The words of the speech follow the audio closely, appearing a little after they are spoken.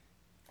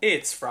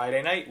It's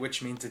Friday night,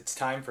 which means it's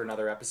time for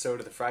another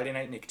episode of the Friday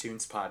Night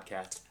Nicktoons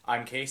podcast.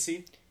 I'm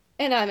Casey.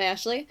 And I'm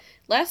Ashley.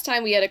 Last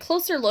time we had a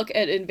closer look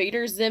at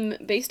Invader Zim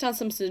based on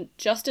some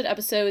suggested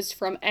episodes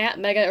from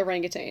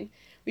 @MegaOrangutan.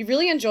 We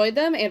really enjoyed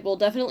them and we'll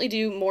definitely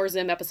do more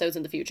Zim episodes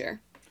in the future.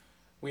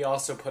 We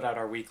also put out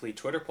our weekly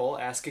Twitter poll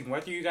asking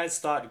whether you guys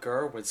thought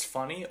Gurr was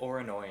funny or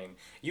annoying.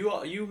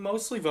 You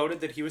mostly voted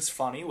that he was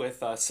funny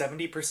with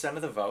 70%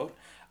 of the vote.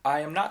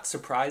 I am not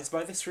surprised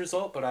by this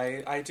result, but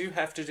I do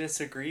have to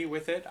disagree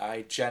with it.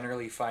 I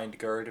generally find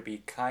Gurr to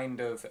be kind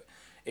of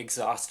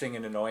exhausting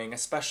and annoying,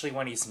 especially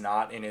when he's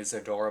not in his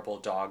adorable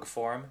dog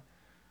form.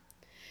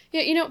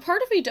 Yeah,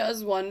 part of me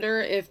does wonder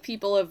if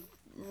people have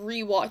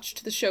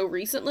rewatched the show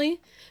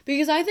recently,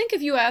 because I think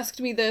if you asked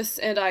me this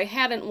and I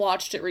hadn't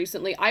watched it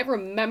recently, I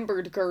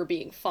remembered Gurr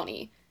being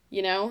funny,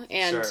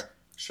 and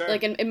Sure.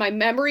 like in my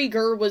memory,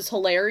 Gurr was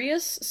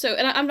hilarious. So,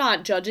 and I'm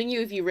not judging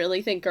you if you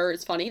really think Gurr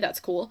is funny, that's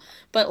cool,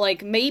 but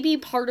like maybe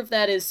part of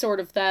that is sort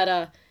of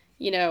that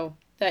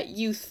that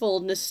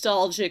youthful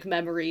nostalgic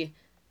memory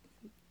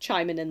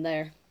chiming in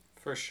there.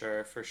 For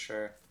sure.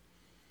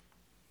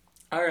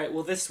 Alright,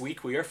 well this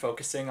week we are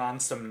focusing on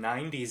some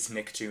 90s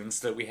Nicktoons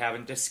that we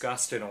haven't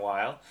discussed in a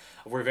while.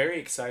 We're very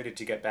excited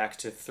to get back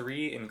to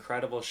three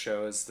incredible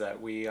shows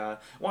that we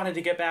wanted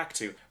to get back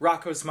to.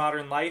 Rocko's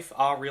Modern Life,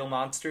 Aaahh! Real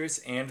Monsters,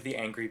 and the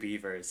Angry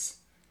Beavers.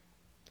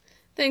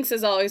 Thanks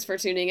as always for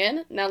tuning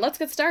in. Now let's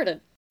get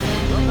started.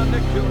 From the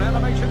Nicktoon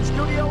Animation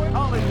Studio in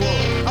Hollywood.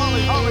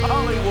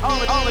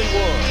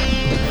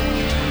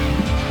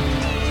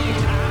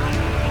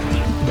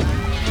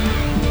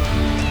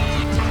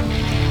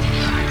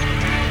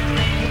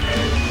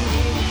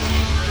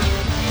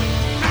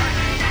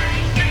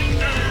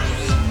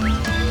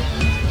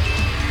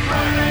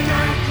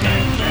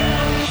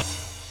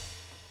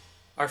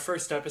 Our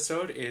first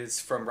episode is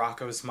from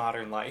Rocko's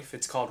Modern Life.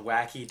 It's called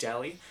Wacky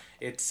Deli.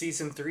 It's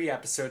Season 3,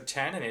 Episode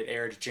 10, and it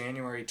aired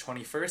January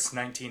 21st,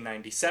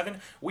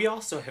 1997. We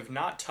also have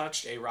not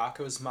touched a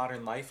Rocko's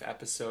Modern Life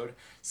episode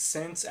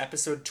since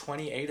episode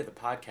 28 of the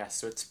podcast,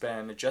 so it's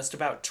been just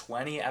about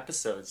 20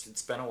 episodes.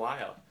 It's been a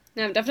while.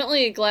 Now, I'm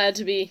definitely glad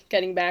to be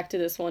getting back to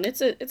this one.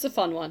 It's a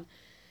fun one.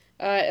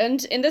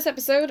 And in this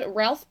episode,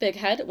 Ralph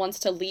Bighead wants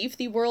to leave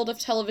the world of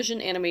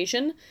television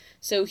animation,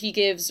 so he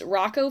gives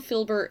Rocko,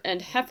 Filbert,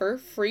 and Heifer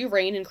free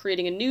rein in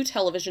creating a new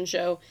television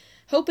show,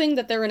 hoping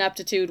that their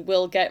ineptitude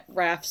will get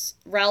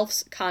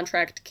Ralph's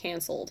contract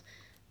canceled.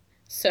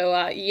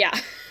 So, yeah.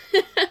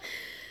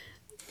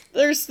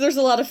 There's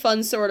a lot of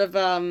fun sort of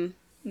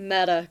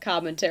meta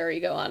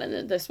commentary go on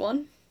in this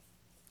one.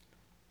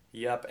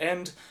 Yep,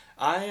 and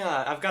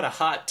I've got a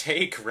hot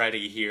take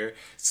ready here.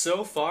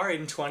 So far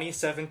in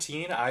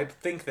 2017, I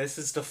think this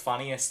is the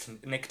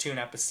funniest Nicktoon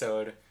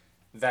episode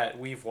that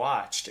we've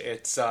watched.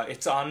 It's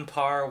on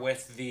par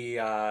with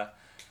the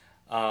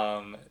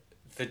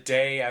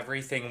day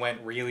everything went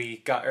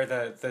really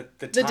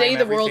the day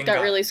the world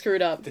got really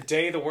screwed up. The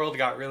day the world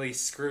got really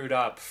screwed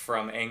up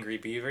from Angry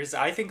Beavers.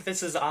 I think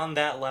this is on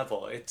that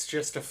level. It's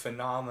just a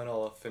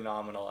phenomenal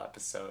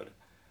episode.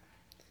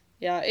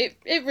 Yeah,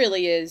 it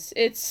really is.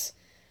 It's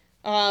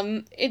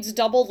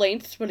double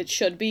length, but it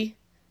should be.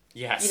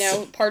 Yes.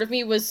 Part of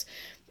me was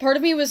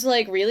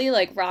like, really?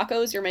 Like,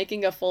 Rocko's, you're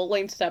making a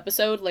full-length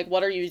episode? Like,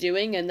 what are you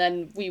doing? And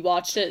then we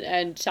watched it,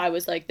 and I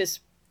was like,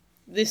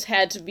 this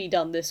had to be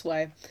done this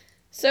way.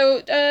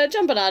 So,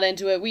 jumping on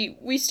into it,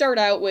 we start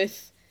out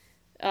with,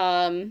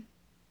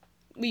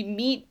 we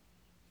meet,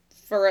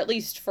 at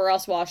least for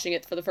us watching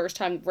it for the first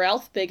time,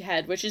 Ralph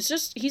Bighead, which is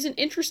just, he's an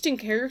interesting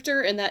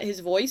character in that his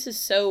voice is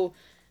so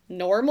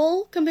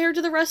normal compared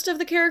to the rest of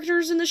the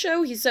characters in the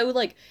show. He's so,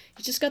 like,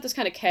 he's just got this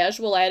kind of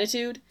casual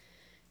attitude.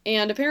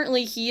 And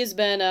apparently he has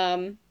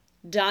been,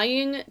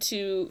 dying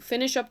to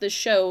finish up this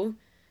show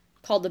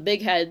called The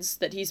Big Heads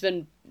that he's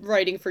been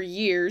writing for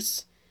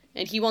years.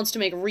 And he wants to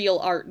make real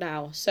art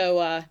now.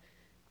 So,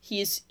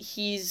 he's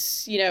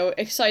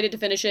excited to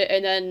finish it.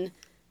 And then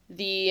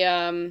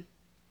the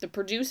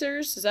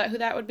producers, is that who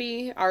that would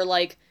be, are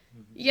like,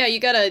 yeah, you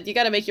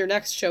gotta make your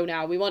next show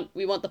now. We want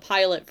the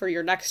pilot for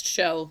your next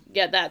show.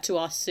 Get that to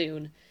us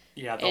soon.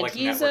 Yeah, the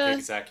network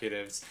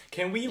executives.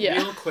 Can we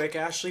real quick,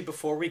 Ashley,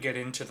 before we get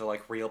into the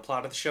real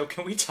plot of the show,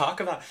 can we talk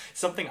about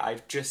something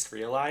I've just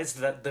realized,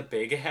 that the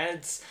Big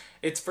Heads,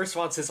 first of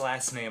all, it's his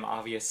last name,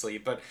 obviously,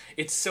 but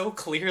it's so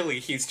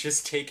clearly he's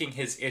just taking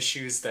his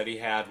issues that he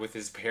had with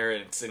his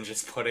parents and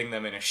just putting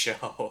them in a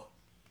show.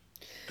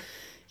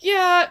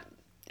 Yeah,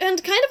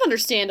 and kind of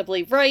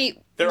understandably,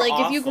 right? They're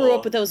awful. If you grew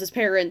up with those as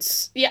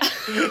parents, yeah.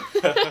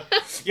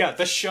 Yeah,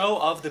 the show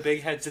of the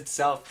Big Heads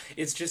itself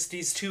is just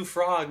these two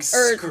frogs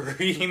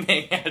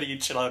screaming at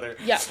each other.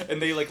 Yeah. And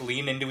they,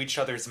 lean into each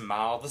other's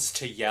mouths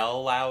to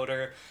yell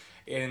louder,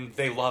 and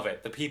they love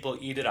it. The people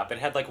eat it up. It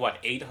had,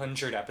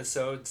 800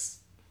 episodes?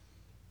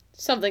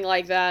 Something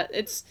like that.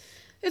 It's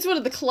one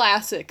of the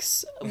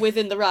classics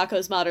within the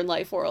Rocko's Modern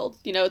Life world.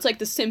 It's like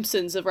the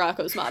Simpsons of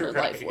Rocko's Modern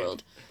Life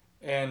world.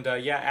 And,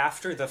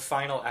 after the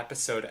final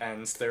episode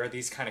ends, there are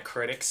these kind of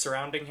critics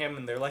surrounding him,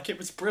 and they're like, it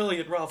was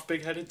brilliant, Ralph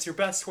Bighead, it's your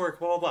best work,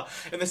 blah, blah, blah.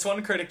 And this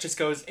one critic just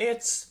goes,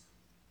 it's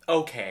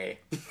okay.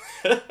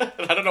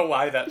 I don't know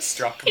why that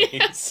struck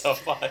me so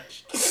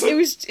much.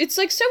 It's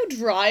like so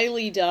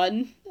dryly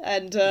done,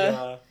 and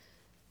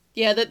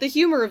yeah, that the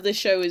humor of this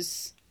show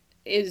is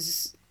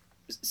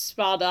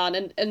spot on,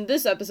 and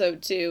this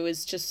episode too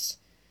is just,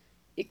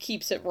 it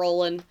keeps it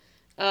rolling.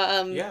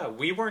 Yeah,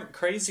 we weren't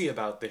crazy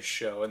about this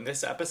show, and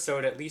this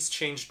episode at least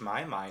changed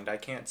my mind. I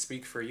can't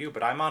speak for you,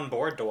 but I'm on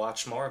board to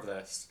watch more of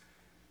this.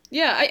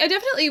 Yeah, I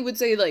definitely would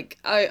say, like,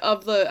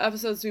 of the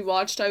episodes we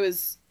watched,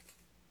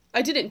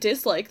 I didn't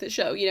dislike the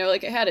show, you know,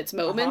 like, it had its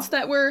moments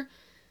that were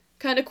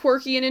kind of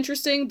quirky and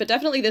interesting, but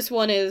definitely this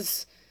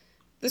one's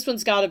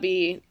gotta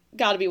be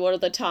one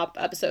of the top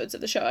episodes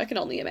of the show, I can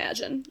only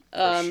imagine.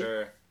 For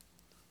sure.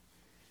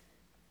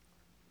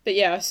 But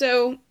yeah,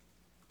 so,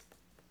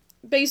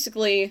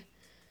 basically,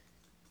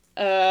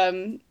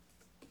 Ralph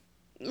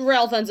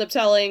ends up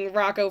telling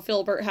Rocko,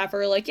 Filbert,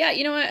 Heifer, like, yeah,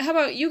 you know what, how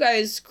about you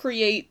guys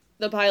create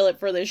the pilot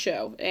for this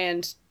show?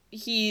 And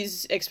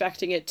he's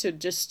expecting it to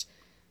just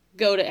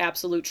go to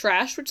absolute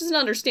trash, which is an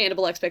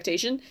understandable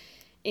expectation.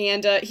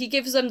 And he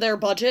gives them their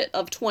budget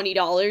of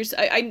 $20.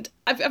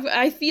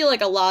 I feel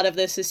like a lot of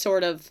this is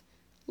sort of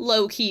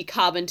low-key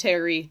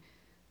commentary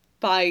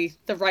by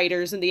the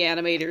writers and the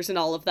animators and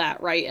all of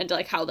that, right? And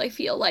like how they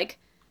feel like,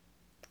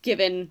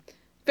 given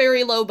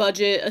very low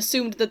budget,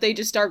 assumed that they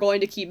just are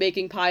going to keep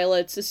making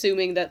pilots,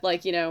 assuming that,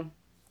 like, you know,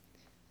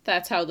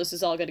 that's how this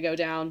is all going to go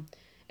down.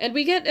 And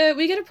we get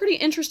a pretty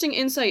interesting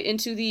insight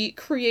into the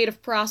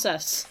creative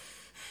process.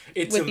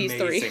 It's with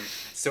amazing. These three.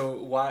 So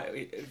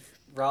why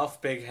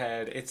Ralph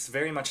Bighead, it's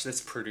very much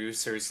this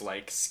producer's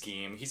like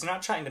scheme. He's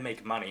not trying to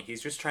make money.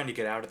 He's just trying to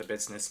get out of the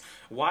business.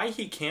 Why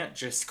he can't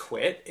just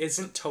quit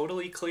isn't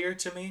totally clear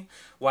to me.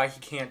 Why he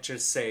can't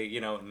just say,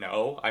 you know,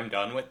 no, I'm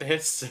done with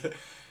this.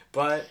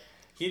 But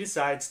he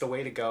decides the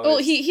way to go Well,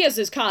 is... he has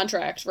his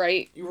contract,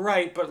 right?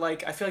 Right, but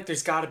like I feel like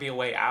there's got to be a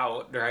way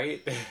out,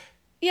 right?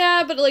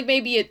 Yeah, but like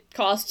maybe it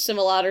costs him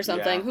a lot or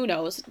something. Yeah. Who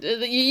knows?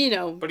 You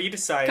know. But he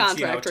decides,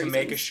 you know, to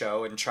make a reasons.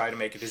 show and try to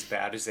make it as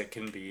bad as it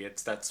can be.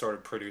 It's that sort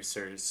of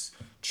producer's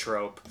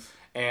trope.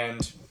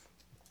 And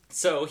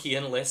so he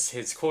enlists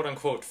his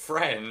quote-unquote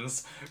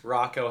friends,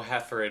 Rocko,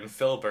 Heifer, and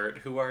Filbert,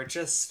 who are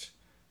just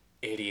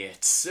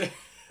idiots.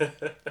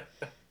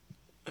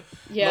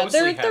 Yeah, Mostly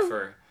they're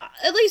Heifer.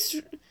 at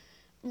least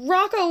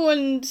Rocko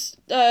and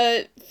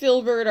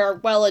Filbert are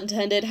well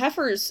intended.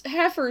 Heifer's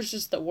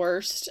just the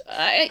worst.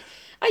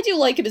 I do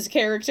like it as a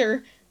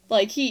character.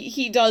 Like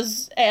he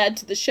does add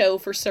to the show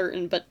for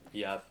certain, but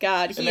Yeah.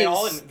 God, and they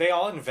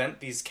all invent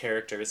these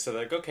characters. So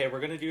they're like, okay, we're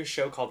gonna do a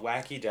show called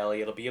Wacky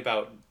Deli. It'll be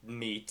about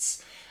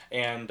meats.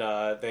 And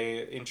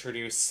they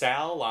introduce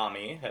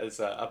salami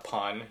as a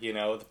pun, you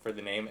know, for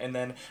the name. And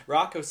then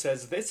Rocko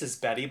says, this is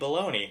Betty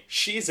Baloney.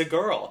 She's a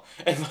girl.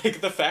 And,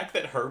 like, the fact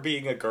that her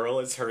being a girl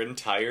is her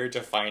entire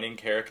defining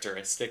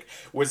characteristic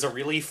was a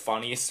really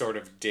funny sort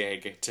of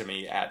dig to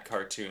me at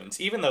cartoons.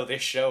 Even though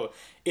this show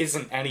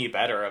isn't any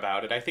better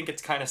about it. I think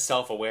it's kind of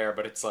self-aware,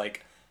 but it's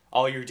like,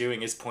 all you're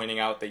doing is pointing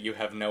out that you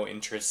have no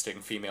interesting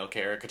female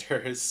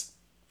characters.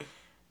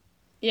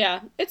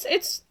 yeah,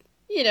 it's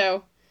you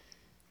know,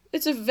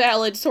 it's a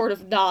valid sort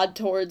of nod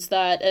towards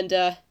that, and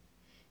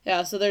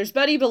yeah, so there's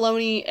Betty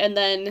Baloney, and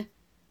then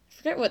I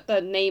forget what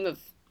the name of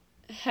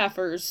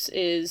Heifer's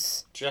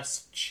is.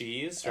 Just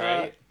cheese,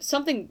 right?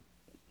 Something.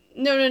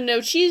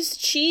 No. Cheese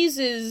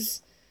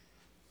is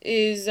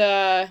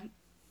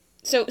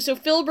so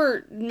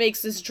Filbert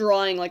makes this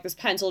drawing, like this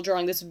pencil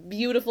drawing, this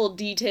beautiful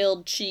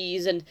detailed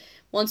cheese, and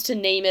wants to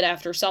name it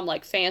after some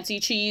like fancy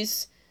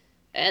cheese,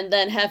 and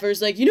then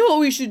Heifer's like, you know what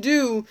we should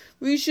do?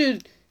 We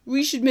should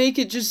make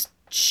it just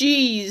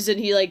cheese, and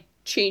he like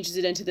changes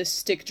it into this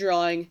stick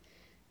drawing,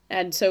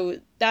 and so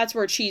that's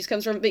where cheese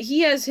comes from. But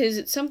he has his,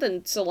 it's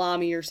something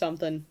salami or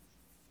something.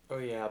 Oh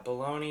yeah,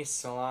 bologna,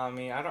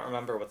 salami, I don't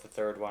remember what the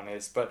third one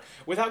is, but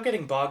without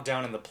getting bogged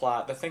down in the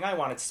plot, the thing I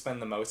wanted to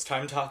spend the most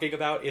time talking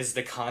about is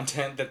the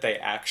content that they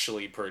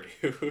actually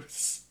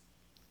produce.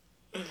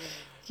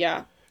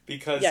 Yeah.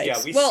 Because, Yikes.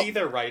 yeah, we see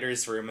their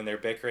writer's room and they're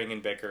bickering,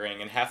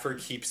 and Heifer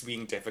keeps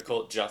being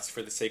difficult just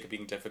for the sake of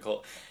being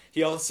difficult.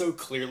 He also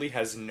clearly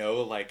has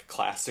no, like,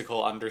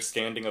 classical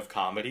understanding of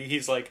comedy.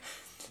 He's like,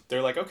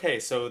 they're like, okay,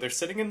 so they're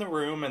sitting in the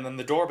room and then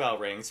the doorbell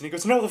rings, and he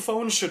goes, no, the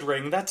phone should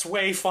ring, that's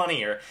way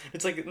funnier.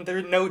 It's like,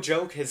 no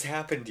joke has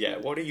happened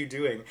yet, what are you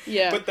doing?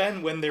 Yeah. But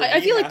then when they're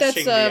I feel like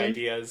that's, the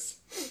ideas,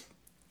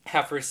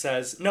 Heifer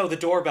says, no, the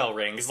doorbell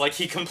rings, like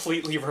he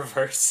completely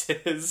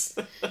reverses.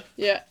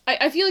 Yeah,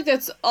 I feel like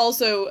that's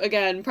also,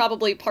 again,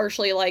 probably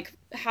partially, like,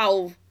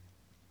 how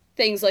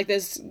things like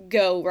this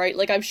go, right?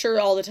 Like, I'm sure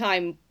all the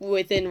time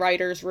within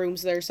writers'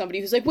 rooms there's somebody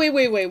who's like, wait,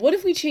 what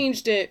if we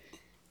changed it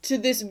to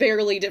this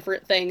barely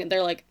different thing? And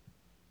they're like,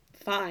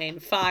 fine,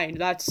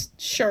 that's,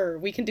 sure,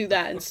 we can do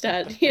that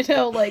instead, you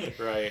know, like...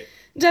 Right.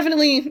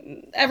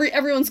 Definitely,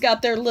 everyone's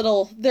got their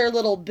little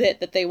bit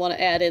that they want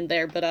to add in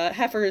there, but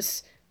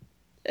Heifer's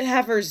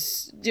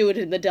do it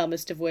in the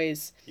dumbest of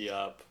ways.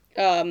 Yup.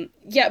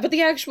 Yeah, but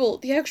the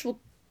actual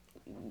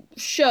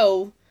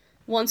show,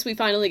 once we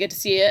finally get to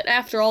see it,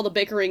 after all the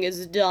bickering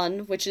is done,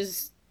 which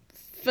is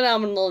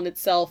phenomenal in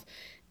itself.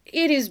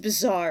 It is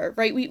bizarre,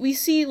 right? We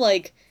see,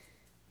 like,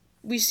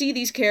 we see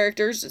these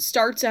characters. It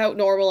starts out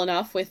normal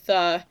enough with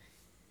the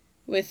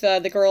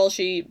girl,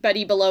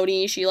 Betty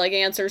Baloney, she, like,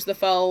 answers the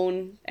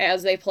phone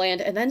as they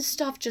planned, and then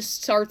stuff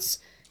just starts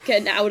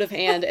getting out of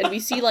hand, and we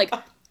see, like,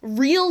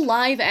 real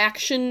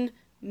live-action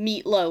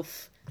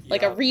Meatloaf.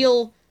 Like, a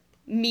real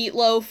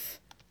Meatloaf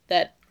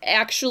that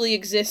actually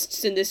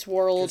exists in this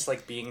world. Just,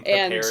 like, being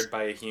prepared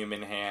by a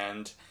human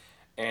hand.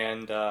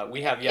 And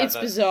we have, it's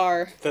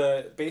bizarre.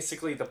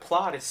 Basically, the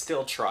plot is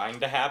still trying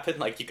to happen.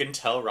 Like, you can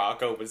tell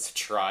Rocko was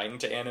trying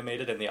to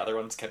animate it, and the other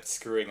ones kept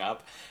screwing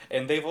up.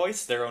 And they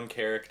voiced their own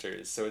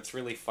characters, so it's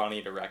really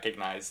funny to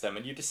recognize them.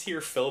 And you just hear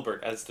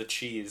Filbert as the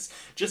cheese.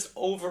 Just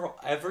over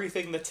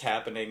everything that's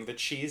happening, the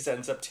cheese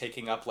ends up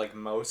taking up, like,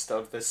 most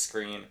of the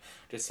screen.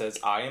 Just says,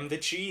 I am the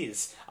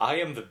cheese. I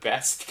am the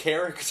best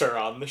character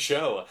on the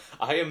show.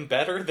 I am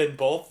better than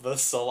both the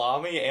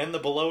salami and the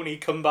bologna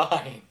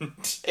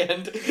combined.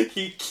 And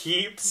he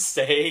keeps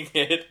saying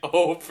it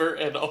over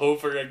and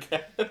over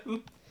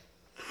again.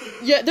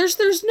 Yeah,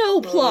 there's no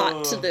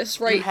plot to this,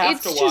 right? You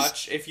have to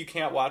watch, if you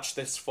can't watch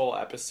this full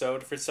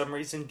episode for some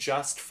reason,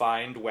 just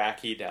find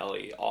Wacky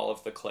Deli, all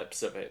of the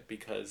clips of it,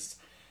 because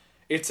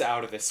it's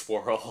out of this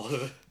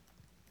world.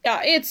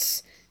 Yeah,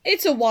 it's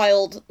a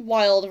wild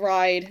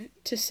ride,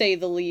 to say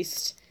the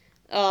least.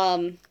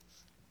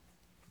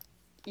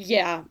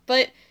 Yeah,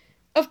 but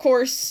of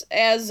course,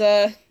 as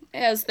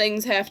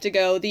things have to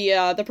go,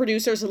 the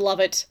producers love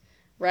it,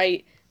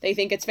 right? They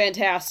think it's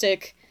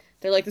fantastic.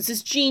 They're like, this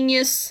is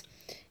genius.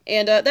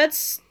 And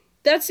that's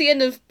the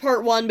end of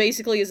part 1,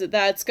 basically, is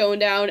that's going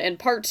down. And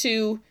part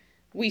 2,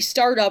 we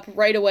start up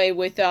right away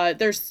with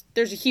there's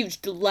a huge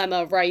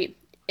dilemma, right,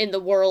 in the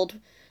world.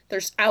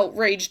 There's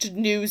outraged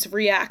news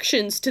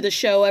reactions to the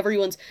show.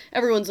 Everyone's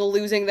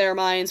losing their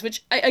minds,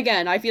 which,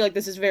 I feel like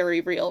this is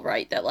very real,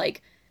 right? That,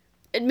 like,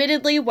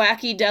 admittedly,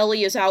 Wacky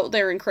Deli is out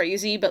there and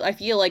crazy, but I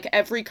feel like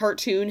every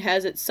cartoon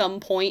has at some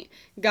point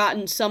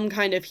gotten some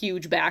kind of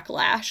huge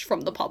backlash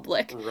from the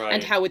public, right,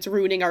 and how it's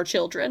ruining our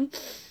children.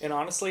 And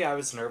honestly, I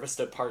was nervous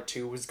that part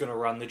 2 was going to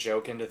run the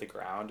joke into the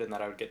ground and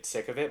that I would get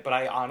sick of it, but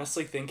I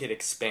honestly think it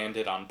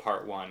expanded on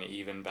part 1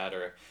 even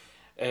better.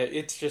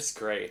 It's just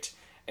great.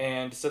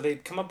 And so they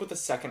come up with a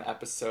second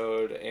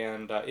episode,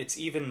 and it's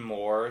even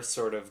more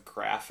sort of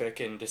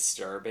graphic and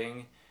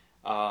disturbing.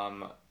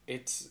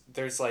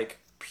 There's like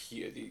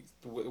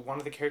one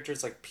of the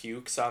characters like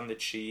pukes on the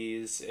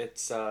cheese.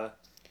 It's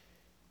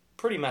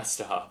pretty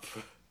messed up.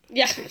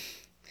 Yeah.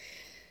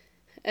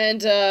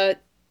 And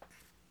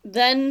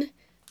then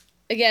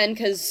again,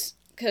 because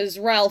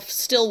Ralph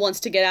still wants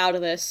to get out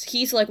of this,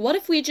 he's like, what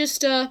if we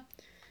just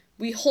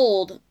we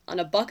hold on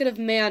a bucket of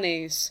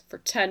mayonnaise for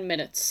 10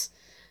 minutes?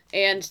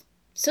 And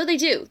so they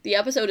do. The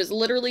episode is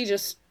literally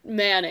just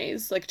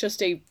mayonnaise. Like,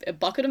 just a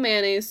bucket of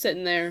mayonnaise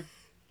sitting there.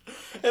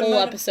 Whole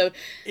episode.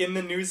 In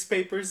the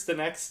newspapers the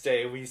next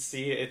day, we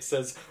see it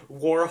says,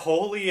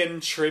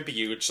 Warholian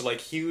Tribute,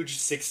 like, huge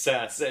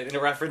success, in a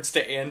reference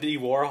to Andy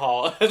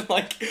Warhol. And,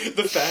 like,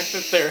 the fact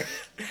that they're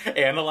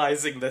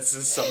analyzing this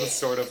as some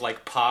sort of,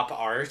 like, pop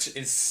art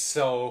is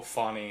so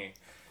funny.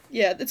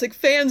 Yeah, it's like,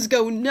 fans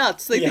go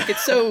nuts. They think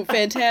it's so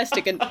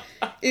fantastic. And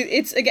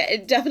it's, again,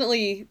 it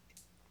definitely...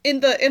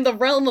 In the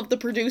realm of the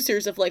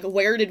producers of, like,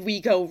 where did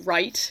we go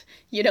right?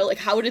 You know, like,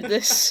 how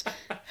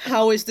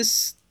is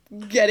this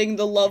getting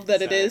the love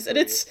that it is? And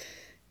it's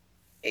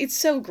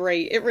so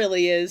great. It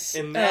really is.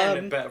 And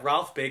then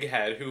Ralph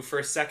Bighead, who for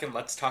a second,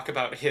 let's talk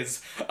about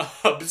his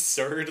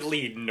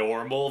absurdly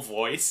normal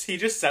voice. He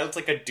just sounds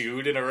like a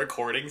dude in a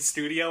recording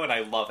studio, and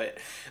I love it.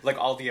 Like,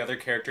 all the other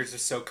characters are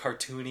so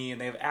cartoony,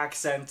 and they have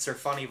accents or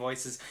funny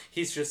voices.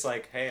 He's just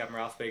like, hey, I'm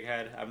Ralph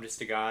Bighead. I'm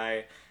just a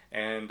guy.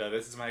 And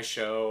this is my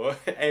show,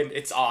 and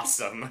it's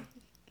awesome.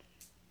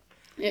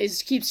 Yeah, he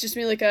just keeps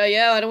being like,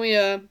 yeah, why don't we,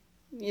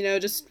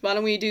 why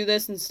don't we do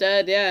this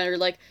instead? Yeah, or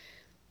like,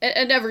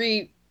 and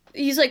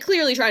he's like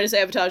clearly trying to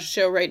sabotage the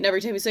show, right? And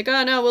every time he's like,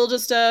 oh no, we'll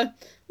just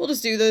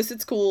do this,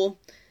 it's cool.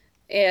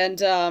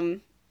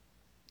 And,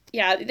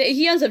 yeah,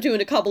 he ends up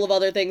doing a couple of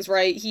other things,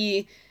 right?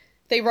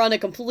 They run a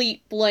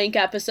complete blank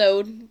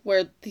episode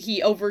where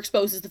he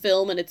overexposes the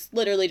film, and it's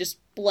literally just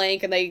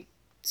blank, and they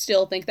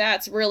still think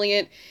that's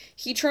brilliant.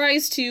 He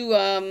tries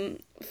to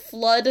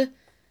flood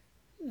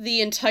the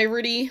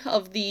entirety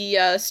of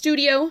the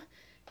studio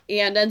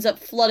and ends up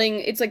flooding.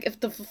 It's like if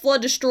the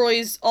flood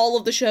destroys all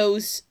of the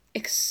shows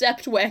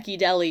except Wacky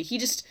Deli. He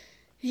just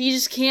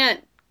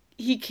can't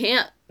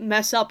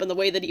mess up in the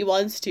way that he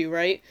wants to,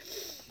 right?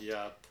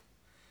 Yep.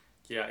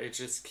 Yeah, it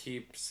just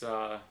keeps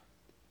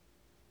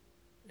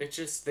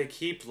they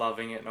keep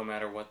loving it no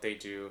matter what they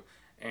do.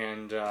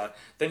 And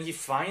then he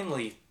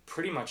finally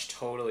pretty much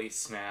totally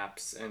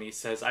snaps, and he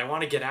says, I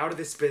want to get out of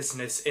this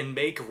business and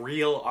make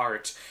real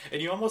art.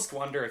 And you almost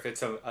wonder if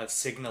it's a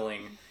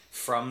signaling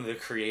from the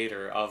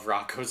creator of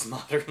Rocko's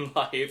Modern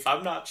Life.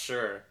 I'm not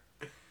sure.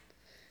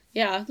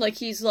 Yeah, like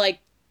he's like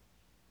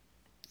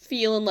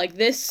feeling like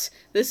this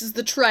is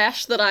the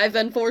trash that I've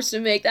been forced to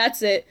make.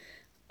 That's it.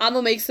 I'm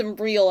gonna make some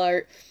real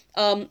art.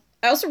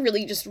 I also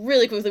really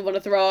quickly want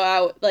to throw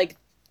out, like,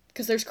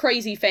 because there's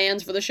crazy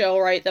fans for the show,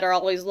 right, that are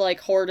always,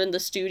 like, hoarding the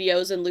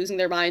studios and losing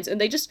their minds, and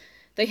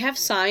they have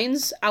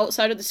signs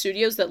outside of the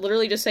studios that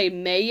literally just say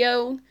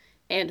mayo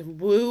and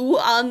woo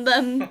on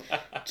them.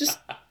 just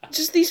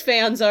these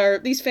fans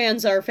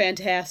are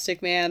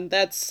fantastic, man.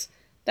 That's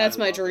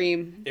my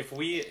dream. If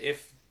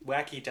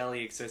Wacky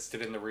Deli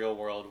existed in the real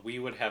world, we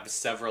would have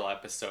several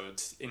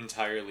episodes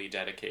entirely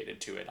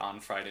dedicated to it on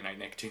Friday Night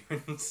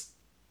Nicktoons.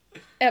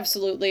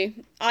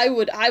 Absolutely. I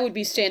would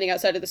be standing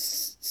outside of the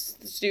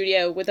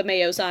studio with a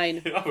mayo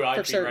sign. Oh, I'd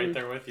for be certain. right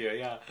there with you,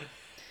 yeah.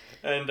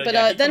 And But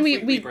yeah, he then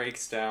completely we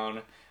breaks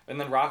down, and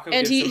then Rocko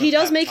and gives him he a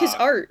does pep make his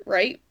talk. art,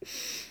 right?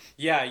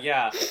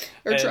 Yeah.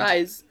 Or And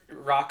tries.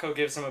 Rocko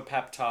gives him a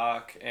pep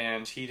talk,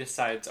 and he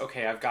decides,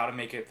 okay, I've got to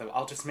make it.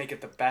 I'll just make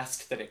it the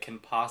best that it can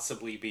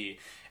possibly be.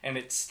 And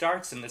it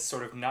starts in this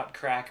sort of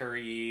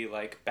nutcrackery,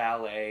 like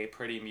ballet,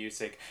 pretty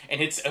music,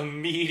 and it's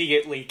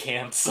immediately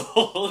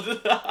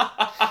canceled.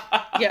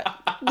 Yeah,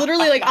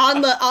 literally, like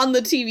on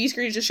the TV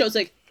screen, it just shows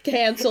like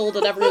canceled,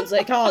 and everyone's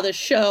like, "Oh, this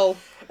show."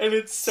 And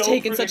it's so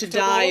taking such a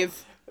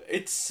dive.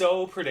 It's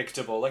so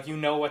predictable. Like, you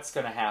know what's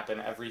gonna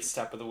happen every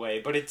step of the way,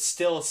 but it's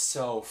still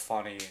so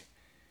funny.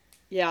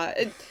 Yeah,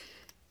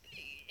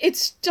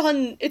 it's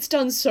done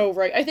so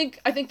right. I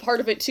think part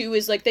of it too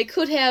is like they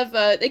could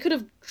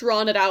have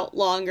drawn it out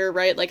longer,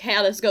 right? Like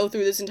had us go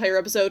through this entire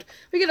episode.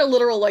 We get a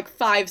literal like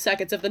 5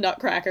 seconds of the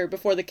nutcracker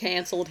before the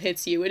canceled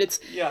hits you, and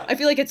Yeah. I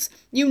feel like it's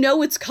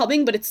it's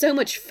coming, but it's so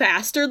much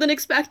faster than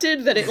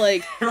expected that it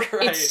like Right.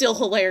 it's still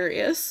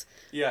hilarious.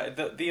 Yeah,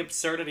 the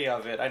absurdity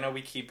of it, I know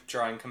we keep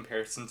drawing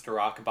comparisons to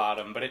Rock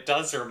Bottom, but it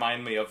does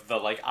remind me of the,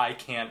 like, I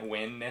can't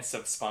win-ness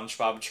of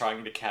SpongeBob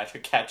trying to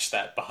catch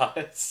that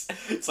bus.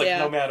 It's like, Yeah.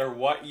 no matter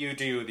what you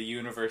do, the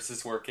universe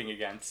is working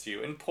against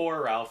you. And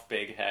poor Ralph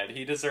Bighead,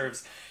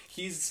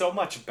 he's so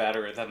much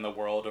better than the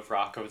world of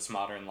Rocko's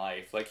modern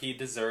life. Like, he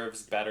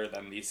deserves better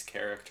than these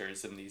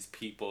characters and these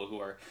people who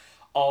are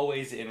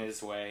always in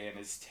his way and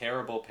his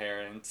terrible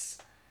parents.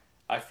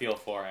 I feel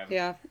for him.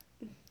 Yeah.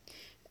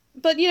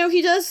 But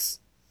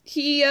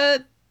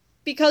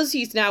because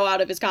he's now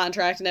out of his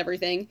contract and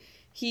everything,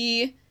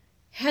 he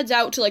heads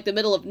out to like the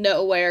middle of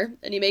nowhere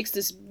and he makes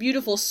this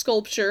beautiful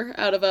sculpture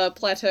out of a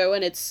plateau,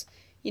 and it's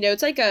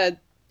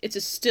it's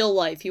a still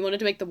life. He wanted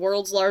to make the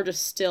world's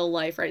largest still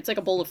life, right? It's like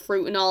a bowl of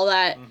fruit and all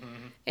that.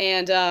 Mm-hmm.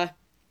 And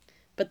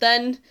but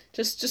then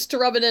just to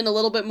rub it in a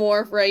little bit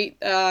more, right?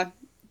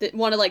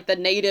 One of like the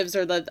natives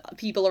or the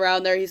people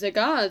around there, he's like,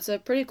 it's a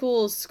pretty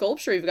cool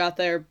sculpture you've got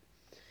there.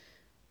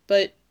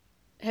 But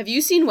have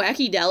you seen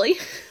Wacky Deli?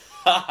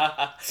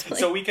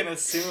 So we can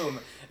assume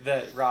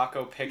that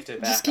Rocko picked it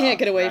back up. Just can't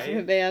get away right? from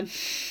it, man.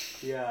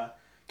 Yeah.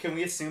 Can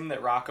we assume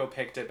that Rocko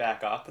picked it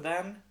back up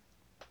then?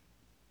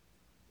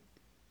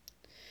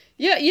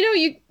 Yeah,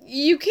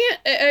 you can't.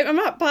 I'm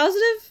not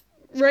positive,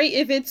 right?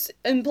 If it's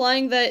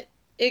implying that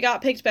it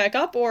got picked back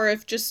up, or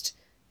if just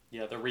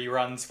Yeah, the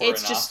reruns were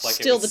it's enough. just Like,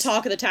 still the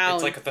talk of the town.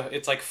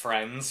 It's like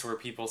Friends, where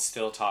people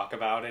still talk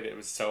about it. It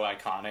was so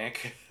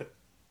iconic.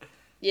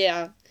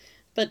 Yeah,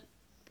 but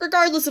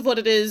regardless of what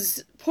it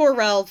is, poor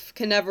Ralph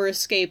can never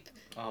escape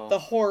the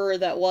horror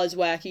that was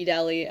Wacky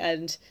Deli,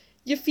 and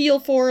you feel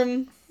for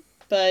him.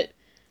 But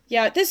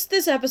yeah,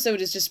 this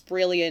episode is just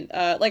brilliant.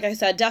 Like I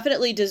said,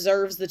 definitely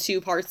deserves the 2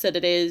 parts that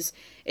it is.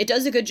 It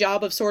does a good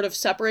job of sort of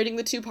separating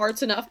the 2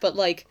 parts enough, but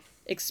like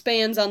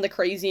expands on the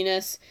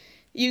craziness.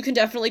 You can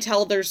definitely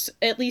tell there's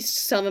at least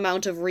some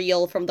amount of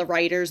real from the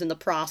writers and the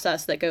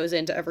process that goes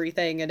into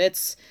everything, and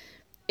it's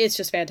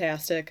just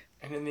fantastic.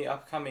 And in the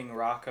upcoming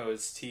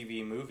Rocko's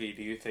TV movie,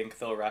 do you think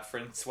they'll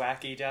reference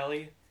Wacky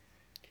Deli?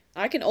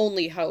 I can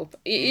only hope.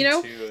 Me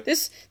too.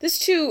 This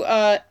too,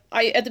 at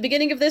the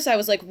beginning of this, I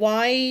was like,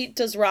 why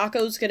does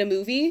Rocko's get a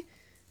movie?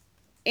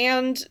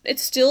 And it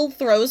still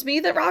throws me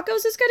that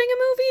Rocko's is getting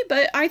a movie,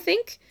 but I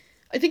think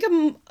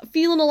I'm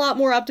feeling a lot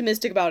more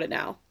optimistic about it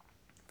now.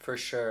 For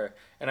sure.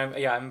 And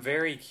I'm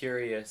very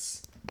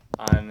curious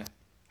on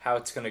how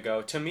it's going to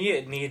go. To me,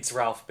 it needs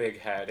Ralph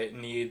Bighead. It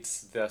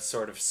needs the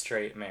sort of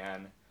straight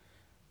man.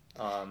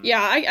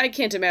 Yeah, I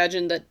can't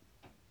imagine that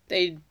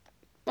they'd...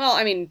 Well,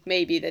 I mean,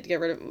 maybe they'd get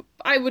rid of...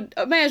 I would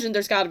imagine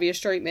there's got to be a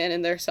straight man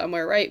in there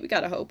somewhere, right? We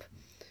gotta hope.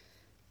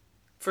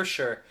 For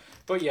sure.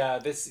 But yeah,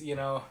 this,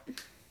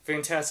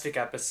 fantastic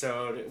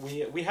episode.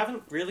 We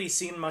haven't really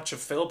seen much of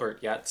Filbert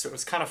yet, so it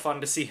was kind of fun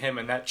to see him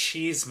in that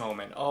cheese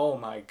moment. Oh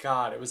my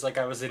god, it was like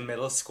I was in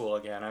middle school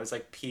again. I was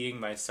like peeing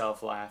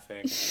myself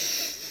laughing.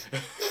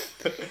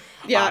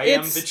 Yeah, I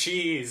am the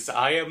cheese.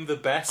 I am the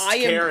best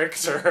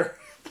character.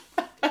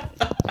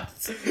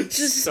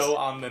 Just so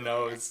on the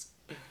nose.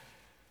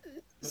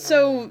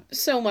 So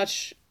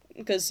much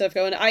good stuff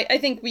going. I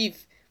think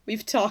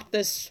we've talked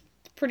this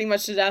pretty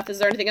much to death. Is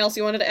there anything else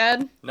you wanted to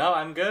add? No,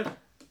 I'm good.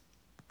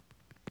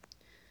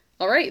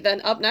 Alright,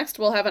 then up next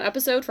we'll have an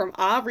episode from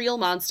Aaahh! Real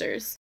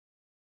Monsters.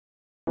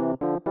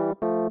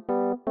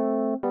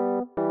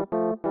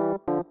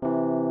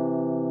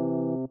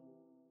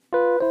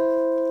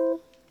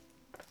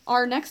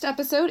 Our next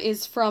episode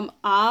is from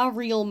Aaahh!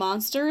 Real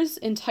Monsters,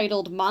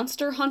 entitled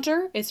Monster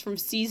Hunter. It's from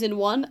Season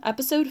 1,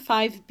 Episode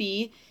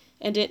 5B,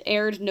 and it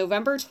aired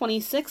November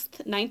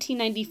 26th,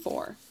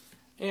 1994.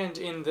 And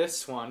in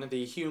this one,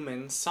 the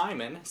human,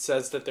 Simon,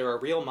 says that there are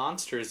real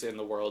monsters in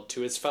the world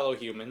to his fellow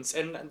humans,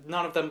 and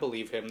none of them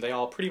believe him. They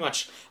all pretty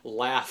much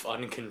laugh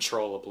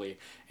uncontrollably.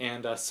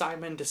 And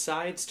Simon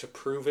decides to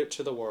prove it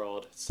to the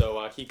world.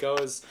 So he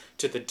goes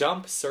to the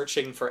dump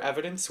searching for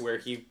evidence where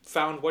he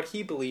found what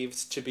he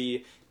believes to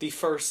be the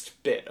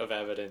first bit of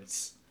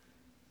evidence.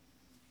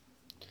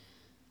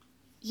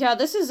 Yeah,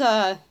 this is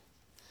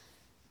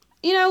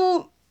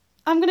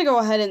I'm gonna go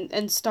ahead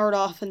and start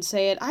off and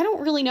say it. I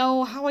don't really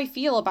know how I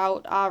feel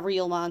about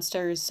Real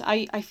Monsters.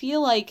 I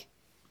feel like,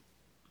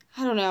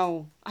 I don't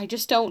know. I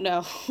just don't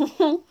know.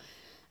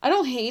 I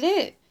don't hate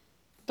it,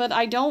 but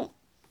I don't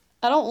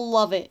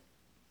love it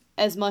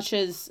as much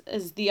as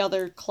the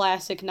other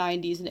classic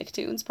 90s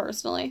Nicktoons,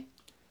 personally.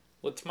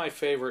 Well, it's my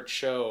favorite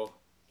show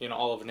in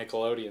all of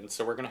Nickelodeon,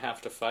 so we're gonna have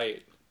to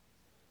fight.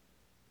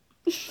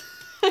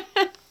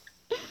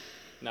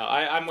 No,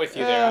 I'm with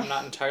you there. I'm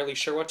not entirely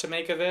sure what to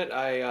make of it.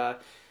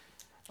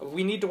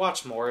 We need to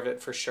watch more of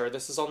it for sure.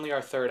 This is only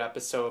our third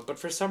episode, but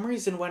for some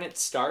reason when it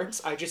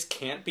starts, I just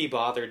can't be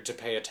bothered to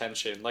pay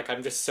attention. Like,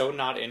 I'm just so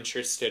not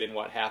interested in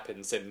what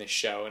happens in this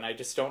show, and I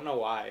just don't know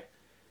why.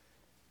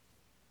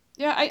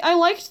 Yeah, I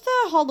liked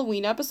the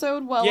Halloween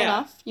episode well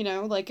enough,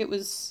 like it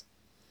was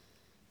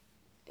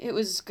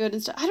good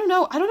and stuff. I don't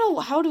know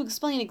how to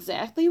explain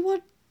exactly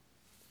what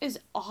is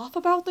off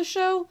about the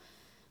show.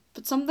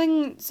 But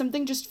something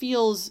just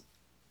feels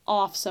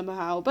off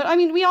somehow. But, I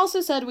mean, we also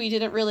said we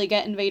didn't really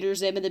get Invader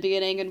Zim in the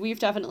beginning, and we've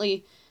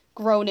definitely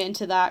grown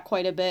into that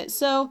quite a bit.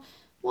 So,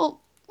 well,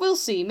 we'll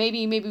see.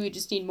 Maybe we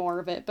just need more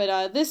of it.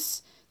 But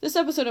this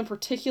episode in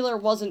particular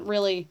wasn't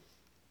really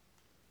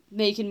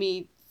making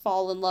me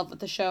fall in love with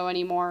the show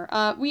anymore.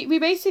 We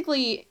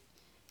basically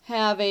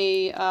have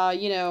a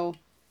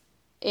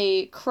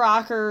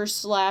Crocker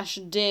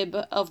 / Dib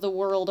of the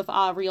world of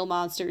Aaahh! Real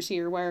Monsters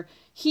here, where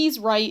he's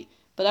right,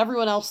 but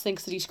everyone else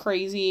thinks that he's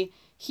crazy.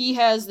 He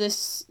has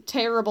this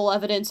terrible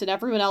evidence, and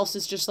everyone else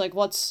is just like,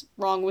 what's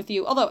wrong with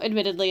you? Although,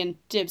 admittedly, in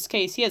Dib's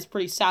case, he has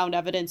pretty sound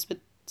evidence, but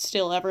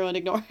still everyone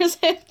ignores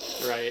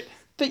it. Right.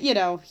 But,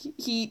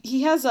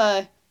 he has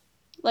a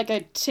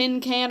tin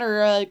can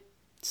or a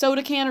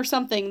soda can or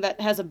something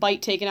that has a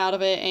bite taken out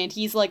of it, and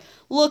he's like,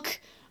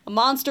 look, a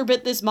monster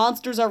bit this,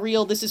 monsters are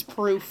real, this is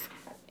proof.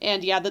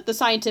 And yeah, the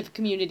scientific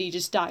community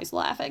just dies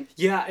laughing.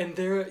 Yeah, and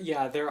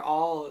they're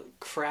all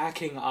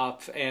cracking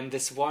up, and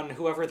this one,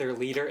 whoever their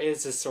leader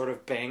is sort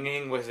of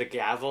banging with a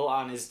gavel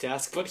on his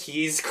desk, but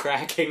he's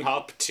cracking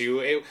up too.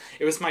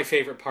 It was my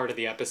favorite part of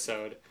the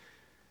episode.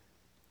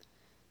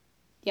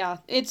 Yeah,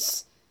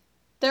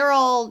 they're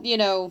all,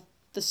 the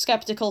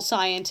skeptical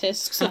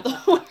scientists of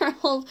the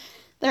world.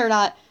 They're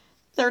not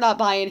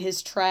buying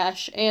his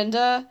trash, and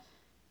not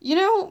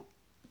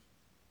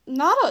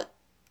a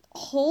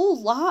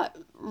whole lot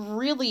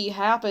really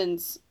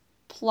happens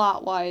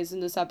plot-wise in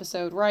this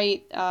episode,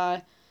 right?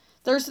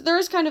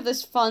 There's kind of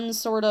this fun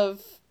sort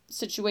of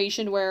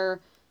situation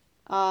where,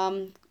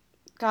 God,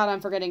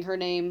 I'm forgetting her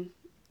name.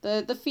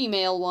 The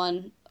female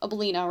one,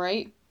 Abelina,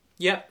 right?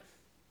 Yep.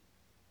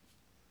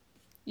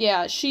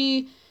 Yeah,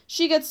 she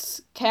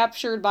gets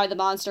captured by the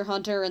monster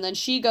hunter, and then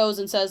she goes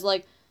and says,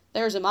 like,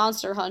 there's a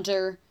monster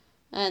hunter.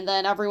 And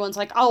then everyone's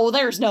like, oh,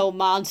 there's no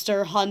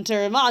monster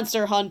hunter.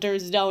 Monster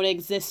hunters don't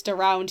exist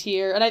around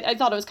here. And I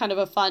thought it was kind of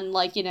a fun,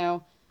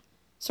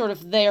 sort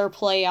of their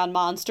play on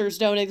monsters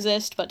don't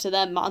exist, but to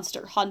them,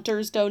 monster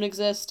hunters don't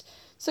exist.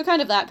 So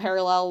kind of that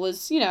parallel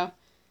was, it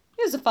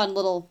was a fun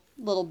little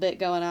bit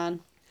going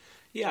on.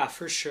 Yeah,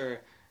 for sure.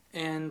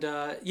 And,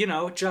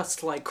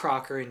 just like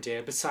Crocker and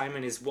Dib,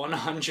 Simon is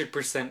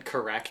 100%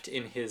 correct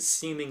in his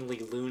seemingly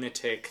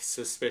lunatic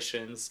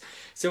suspicions.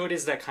 So it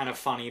is that kind of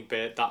funny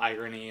bit, the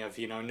irony of,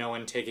 no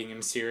one taking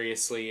him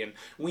seriously, and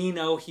we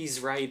know he's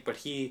right, but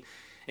he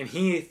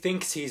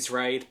thinks he's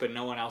right, but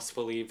no one else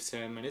believes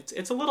him. And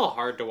it's a little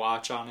hard to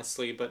watch,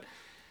 honestly, but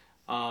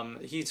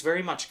he's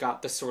very much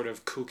got the sort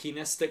of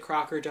kookiness that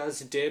Crocker does.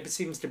 Dib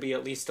seems to be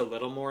at least a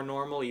little more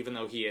normal, even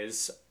though he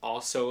is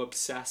also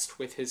obsessed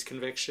with his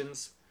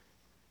convictions.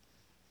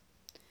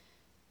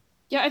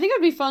 Yeah, I think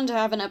it would be fun to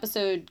have an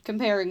episode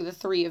comparing the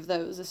three of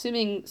those,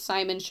 assuming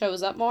Simon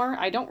shows up more.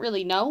 I don't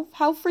really know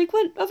how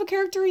frequent of a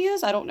character he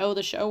is. I don't know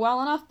the show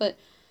well enough, but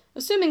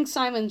assuming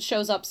Simon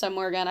shows up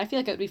somewhere again, I feel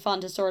like it would be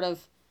fun to sort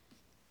of,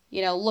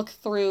 look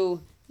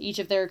through each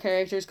of their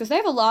characters, because they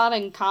have a lot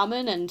in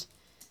common, and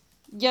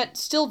yet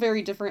still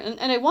very different.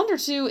 And I wonder,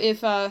 too,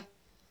 if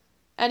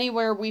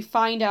anywhere we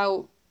find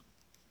out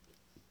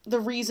the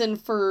reason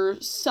for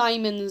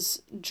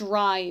Simon's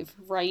drive,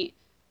 right?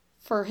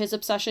 For his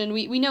obsession.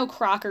 We know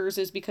Crocker's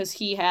is because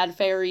he had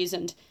fairies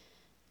and,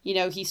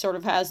 he sort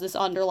of has this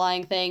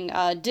underlying thing.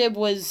 Dib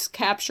was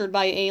captured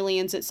by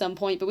aliens at some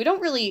point, but we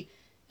don't really,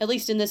 at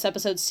least in this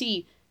episode,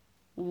 see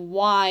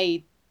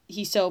why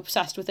he's so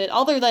obsessed with it,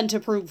 other than to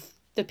prove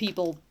the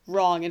people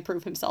wrong and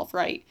prove himself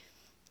right.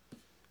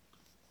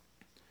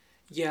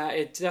 Yeah,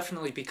 it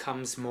definitely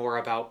becomes more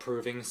about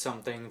proving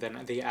something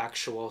than the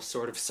actual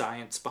sort of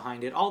science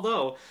behind it.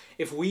 Although,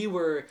 if we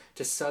were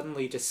to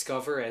suddenly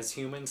discover as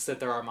humans that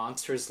there are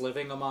monsters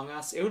living among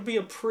us, it would be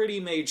a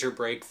pretty major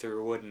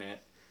breakthrough, wouldn't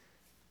it?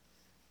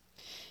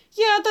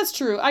 Yeah, that's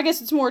true. I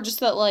guess it's more just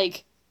that,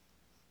 like,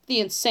 the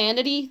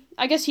insanity.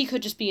 I guess he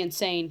could just be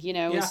insane,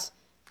 Yeah, is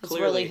really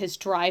clearly. his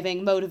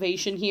driving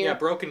motivation Yeah, here.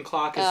 broken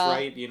clock is Uh,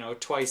 right,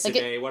 twice a like,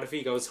 day. What if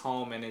he goes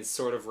home and is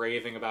sort of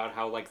raving about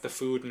how, like, the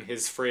food in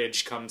his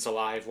fridge comes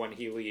alive when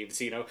he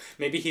leaves,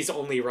 Maybe he's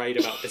only right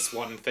about this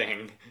one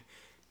thing.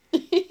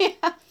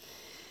 yeah.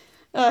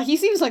 He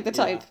seems like the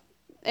Yeah. type.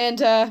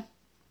 And,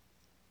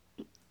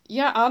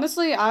 yeah,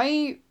 honestly,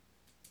 I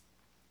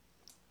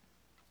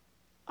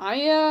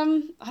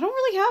don't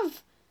really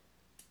have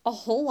a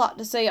whole lot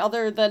to say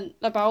other than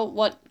about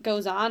what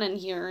goes on in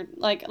here.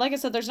 Like I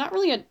said, there's not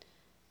really a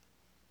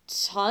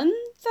ton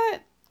that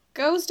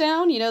goes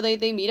down.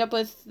 They meet up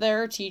with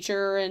their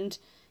teacher and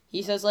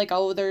he says like,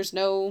 "Oh, there's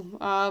no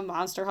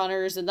monster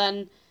hunters." And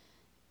then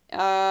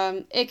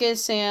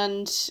Ickis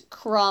and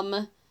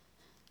Crumb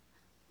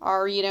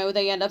are,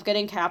 they end up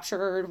getting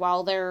captured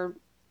while they're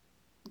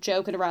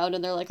joking around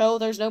and they're like, "Oh,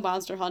 there's no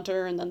monster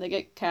hunter." And then they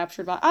get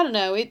captured by I don't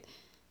know. It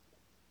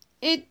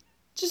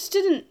just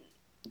didn't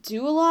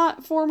do a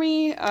lot for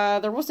me.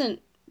 There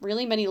wasn't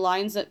really many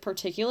lines that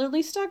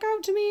particularly stuck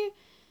out to me.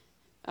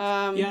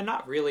 Yeah,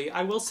 not really.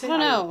 I will I say don't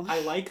know.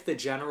 I like the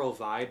general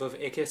vibe of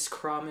Ickis,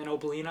 Crumb, and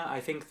Oblina. I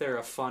think they're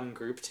a fun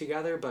group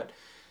together, but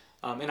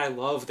and I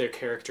love their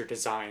character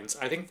designs.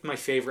 I think my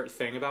favorite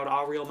thing about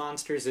All Real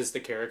Monsters is the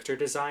character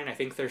design. I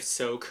think they're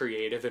so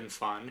creative and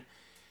fun.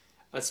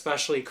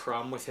 Especially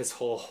Crumb with his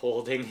whole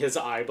holding his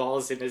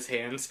eyeballs in his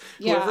hands.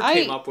 Yeah, Whoever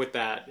came up with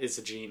that is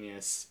a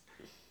genius.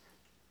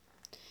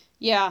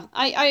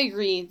 I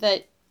agree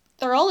that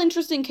they're all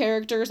interesting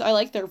characters. I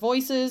like their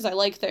voices. I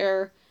like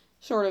their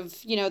sort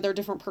of, their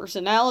different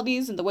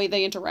personalities and the way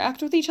they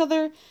interact with each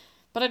other.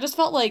 But I just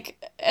felt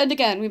like, and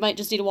again, we might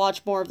just need to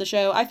watch more of the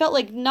show. I felt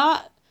like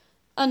not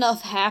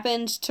enough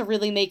happened to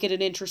really make it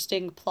an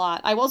interesting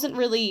plot. I wasn't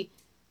really,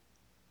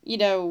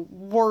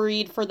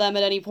 worried for them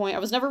at any point. I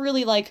was never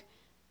really like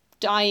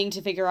dying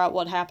to figure out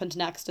what happened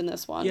next in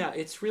this one. Yeah,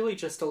 it's really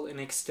just an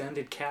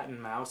extended cat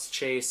and mouse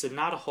chase, and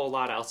not a whole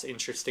lot else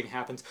interesting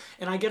happens.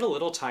 And I get a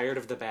little tired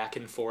of the back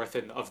and forth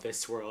of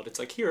this world. It's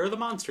like, here are the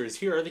monsters,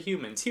 here are the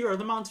humans, here are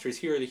the monsters,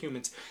 here are the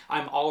humans.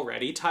 I'm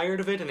already tired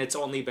of it, and it's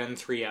only been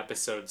 3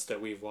 episodes that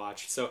we've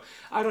watched. So,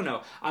 I don't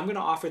know. I'm going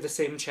to offer the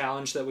same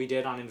challenge that we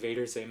did on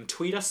Invader Zim.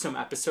 Tweet us some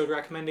episode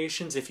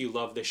recommendations if you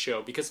love this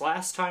show, because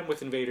last time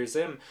with Invader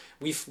Zim,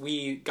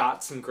 we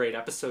got some great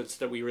episodes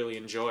that we really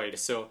enjoyed.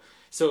 So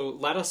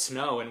let us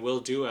know, and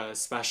we'll do a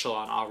special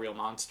on All Real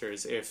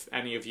Monsters if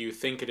any of you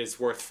think it is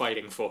worth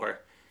fighting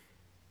for.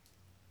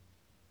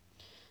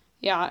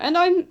 Yeah, and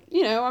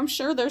I'm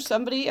sure there's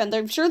somebody, and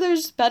I'm sure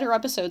there's better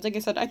episodes. Like I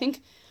said, I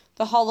think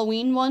the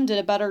Halloween one did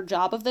a better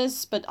job of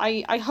this, but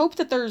I hope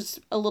that there's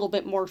a little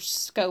bit more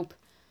scope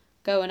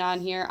going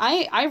on here.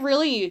 I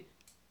really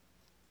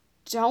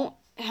don't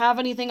have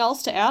anything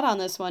else to add on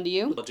this one, do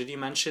you? Did you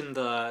mention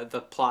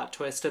the plot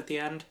twist at the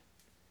end?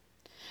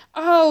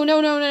 Oh,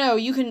 no.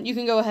 You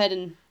can go ahead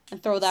and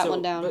throw that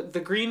one down. But the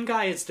green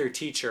guy is their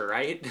teacher,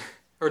 right?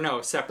 Or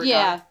no, separate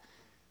Yeah. guy?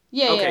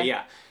 Yeah, Okay, yeah.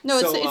 yeah.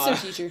 No, So, it's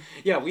their teacher.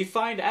 Yeah, we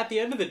find at the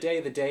end of the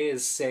day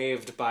is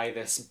saved by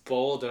this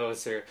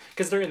bulldozer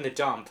because they're in the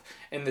dump,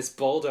 and this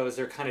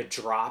bulldozer kind of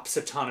drops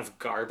a ton of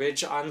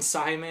garbage on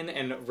Simon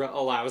and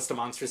allows the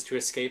monsters to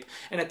escape.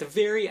 And at the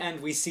very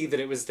end, we see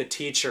that it was the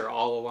teacher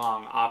all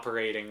along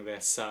operating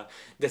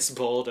this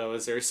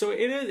bulldozer. So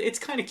it's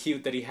kind of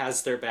cute that he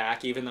has their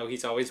back, even though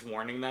he's always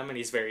warning them and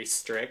he's very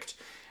strict.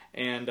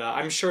 And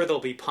I'm sure they'll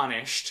be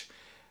punished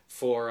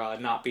for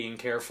not being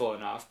careful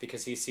enough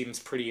because he seems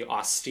pretty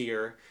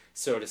austere,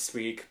 so to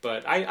speak.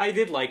 But I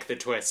did like the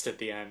twist at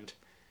the end.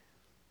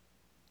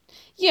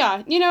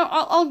 Yeah,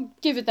 I'll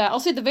give it that. I'll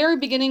say the very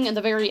beginning and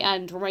the very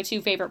end were my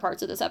two favorite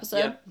parts of this episode.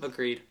 Yep,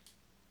 agreed.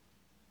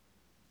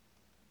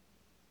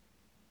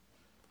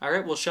 All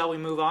right, well, shall we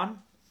move on?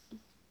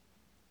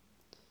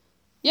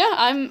 Yeah,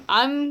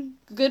 I'm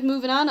good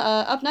moving on.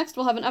 Up next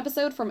we'll have an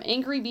episode from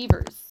Angry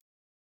Beavers.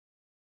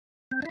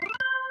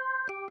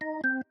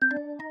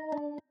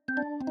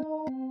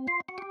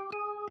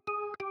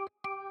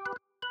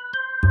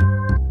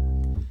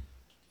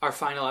 Our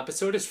final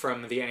episode is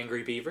from the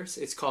Angry Beavers.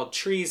 It's called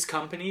Tree's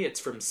Company. It's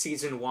from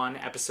Season 1,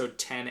 Episode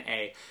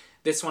 10A.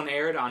 This one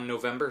aired on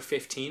November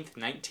 15th,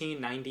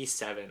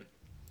 1997.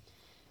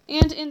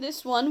 And in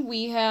this one,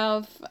 we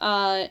have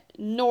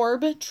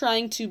Norb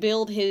trying to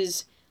build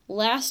his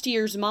last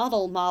year's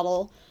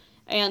model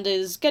and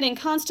is getting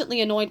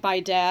constantly annoyed by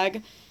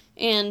Dag.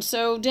 And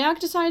so Dag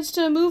decides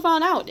to move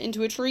on out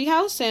into a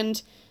treehouse, and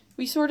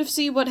we sort of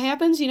see what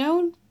happens,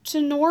 to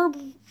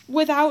Norb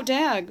without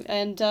Dag,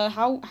 and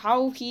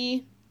how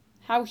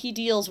he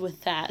deals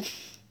with that.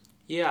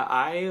 Yeah,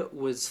 I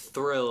was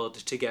thrilled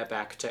to get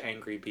back to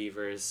Angry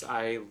Beavers.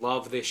 I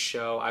love this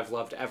show. I've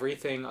loved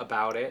everything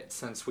about it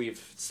since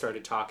we've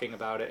started talking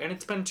about it, and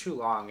it's been too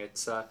long.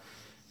 It's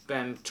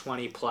been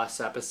 20 plus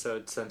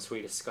episodes since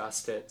we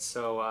discussed it,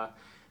 so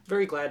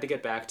very glad to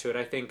get back to it.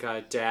 I think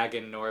Dag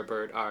and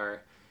Norbert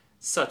are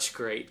such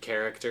great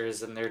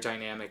characters, and their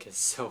dynamic is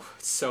so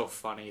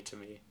funny to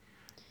me.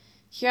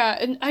 Yeah,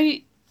 and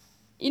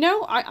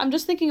I'm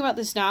just thinking about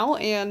this now,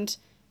 and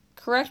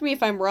correct me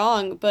if I'm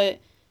wrong, but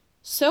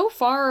so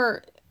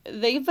far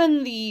they've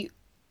been the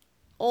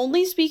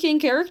only speaking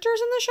characters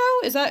in the show?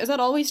 Is that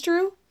always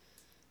true?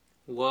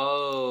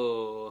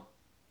 Whoa.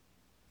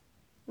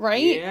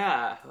 Right?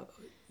 Yeah.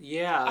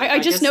 Yeah. I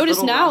just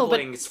noticed now,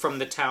 but from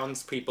the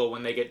townspeople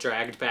when they get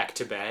dragged back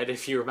to bed,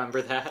 if you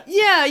remember that.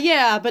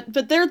 Yeah,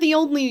 but they're the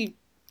only.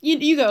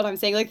 You get what I'm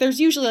saying. Like, there's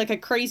usually like a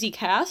crazy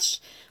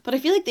cast, but I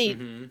feel like they,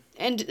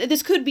 and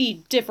this could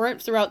be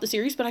different throughout the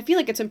series, but I feel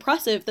like it's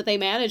impressive that they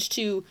managed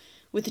to,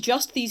 with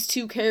just these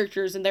two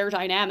characters and their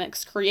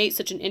dynamics, create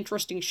such an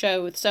interesting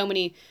show with so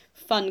many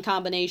fun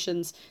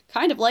combinations,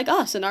 kind of like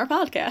us in our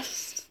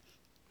podcast.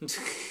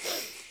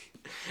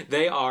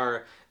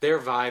 Their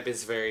vibe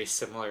is very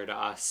similar to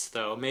us,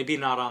 though. Maybe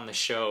not on the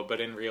show, but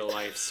in real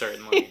life,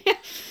 certainly.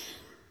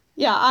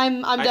 Yeah,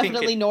 I'm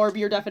definitely Norb,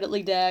 you're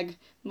definitely Dag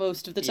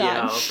most of the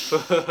time.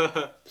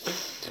 Yeah.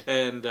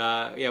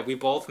 And, we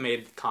both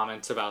made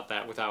comments about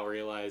that without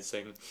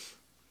realizing.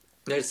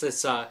 There's this,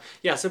 so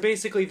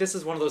basically this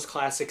is one of those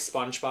classic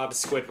SpongeBob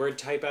Squidward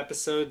type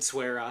episodes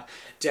where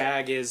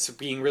Dag is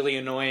being really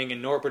annoying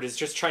and Norbert is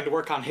just trying to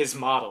work on his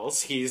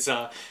models. He's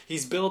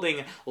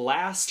building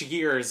last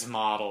year's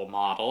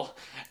model,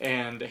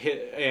 and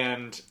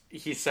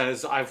he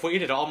says, "I've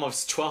waited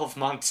almost 12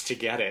 months to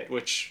get it,"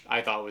 which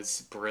I thought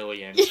was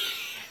brilliant.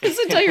 This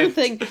entire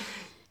thing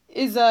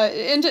is,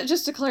 and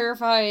just to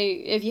clarify,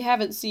 if you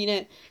haven't seen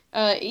it,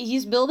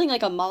 he's building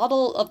like a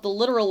model of the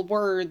literal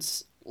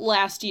words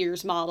last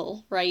year's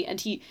model, right? And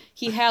he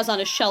has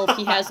on a shelf,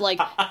 he has like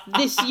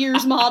this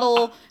year's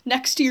model,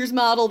 next year's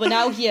model, but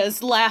now he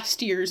has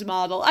last year's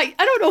model. I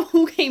don't know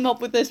who came up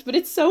with this, but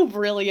it's so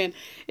brilliant.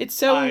 It's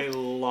so... I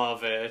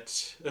love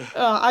it.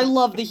 I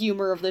love the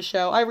humor of the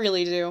show. I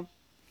really do.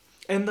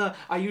 And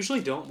I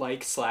usually don't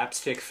like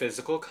slapstick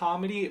physical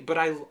comedy, but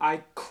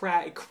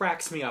it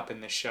cracks me up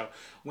in this show.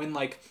 When,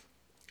 like,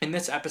 in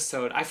this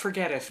episode, I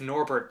forget if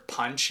Norbert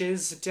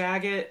punches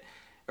Daggett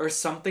or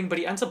something, but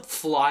he ends up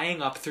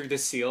flying up through the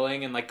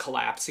ceiling and, like,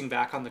 collapsing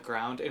back on the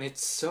ground, and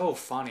it's so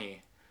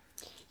funny.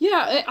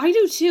 Yeah, I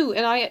do too,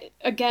 and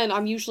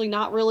I'm usually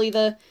not really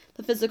the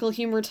physical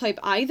humor type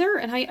either,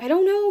 and I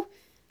don't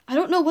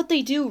know what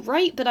they do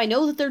right, but I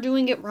know that they're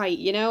doing it right,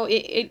 you know?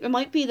 It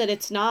might be that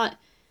it's not,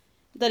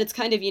 that it's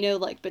kind of, you know,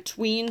 like,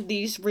 between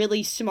these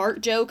really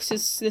smart jokes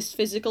is this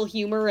physical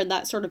humor, and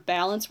that sort of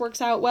balance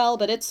works out well,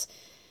 but it's...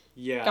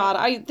 Yeah.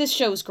 God, this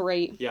show's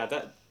great. Yeah,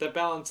 that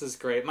balance is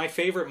great. My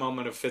favorite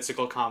moment of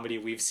physical comedy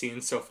we've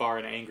seen so far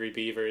in Angry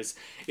Beavers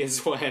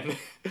is when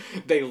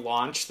they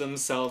launch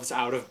themselves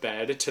out of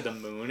bed to the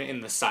moon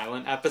in the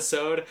silent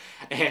episode,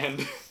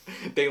 and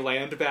they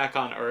land back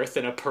on Earth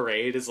and a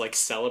parade is, like,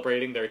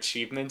 celebrating their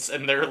achievements,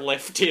 and they're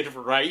lifted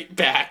right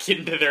back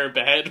into their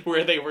bed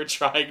where they were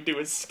trying to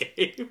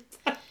escape.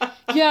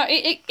 Yeah,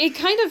 it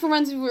kind of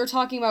reminds me of what we were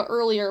talking about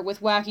earlier with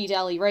Wacky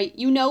Deli, right?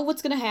 You know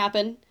what's gonna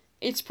happen.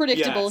 It's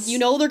predictable. Yes. You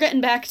know they're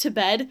getting back to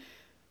bed,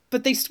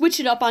 but they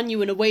switch it up on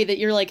you in a way that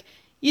you're like,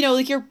 you know,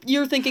 like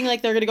you're thinking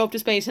like they're gonna go up to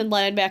space and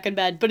land back in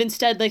bed, but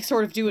instead they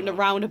sort of do it in a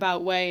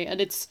roundabout way, and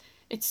it's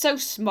so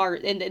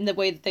smart in the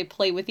way that they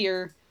play with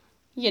your,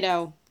 you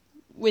know,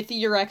 with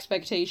your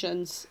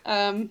expectations.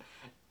 And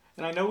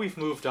I know we've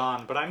moved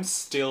on, but I'm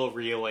still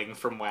reeling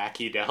from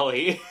Wacky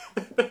Deli.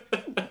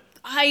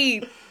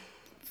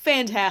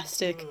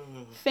 Fantastic.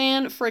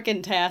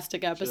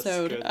 Fan-frickin-tastic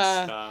episode. Just good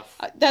stuff.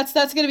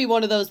 That's gonna be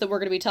one of those that we're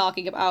gonna be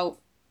talking about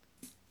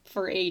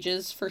for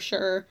ages, for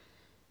sure.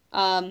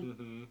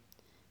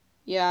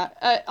 Yeah.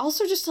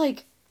 Also just,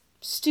 like,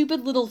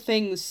 stupid little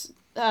things.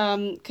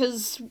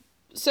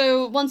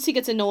 So once he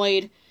gets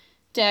annoyed,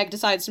 Dag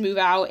decides to move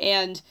out,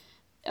 and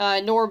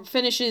Norb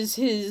finishes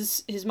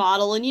his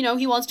model, and, you know,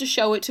 he wants to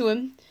show it to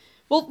him.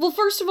 Well,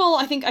 first of all,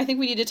 I think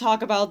we need to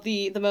talk about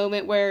the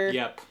moment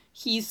where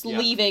he's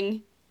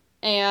leaving,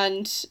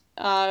 and,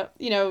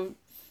 you know,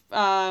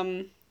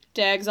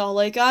 Dag's all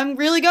like, I'm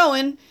really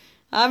going.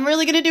 I'm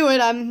really gonna do it.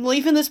 I'm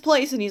leaving this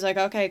place. And he's like,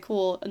 okay,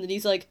 cool. And then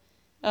he's like,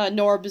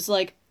 Norb is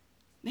like,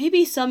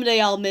 maybe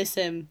someday I'll miss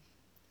him.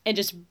 And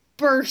just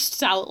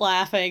bursts out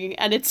laughing.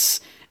 And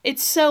it's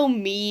so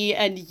me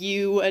and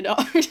you and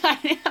our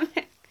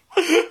dynamic.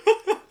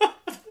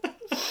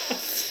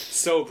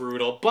 So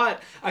brutal.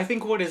 But I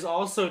think what is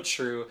also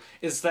true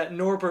is that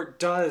Norbert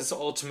does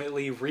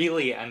ultimately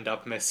really end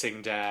up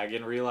missing Dag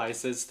and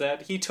realizes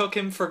that he took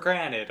him for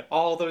granted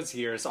all those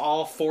years,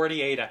 all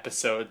 48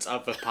 episodes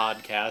of the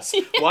podcast.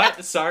 Yeah.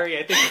 What? Sorry,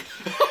 I think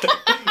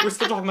we're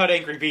still talking about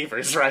Angry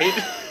Beavers, right?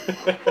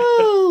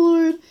 Oh,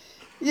 Lord.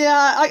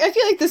 Yeah, I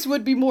feel like this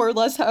would be more or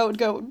less how it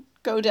would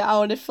go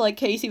down if, like,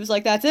 Casey was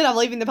like, that's it, I'm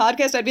leaving the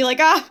podcast. I'd be like,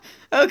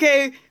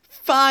 okay,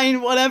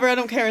 fine, whatever, I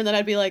don't care. And then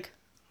I'd be like,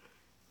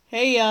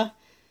 hey,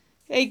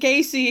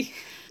 Casey,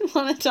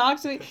 want to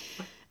talk to me?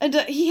 And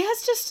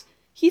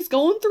he's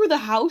going through the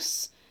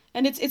house,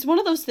 And it's one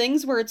of those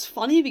things where it's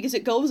funny because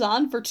it goes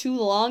on for too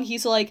long.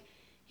 He's like,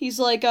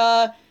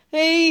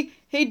 hey,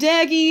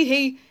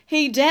 Daggy,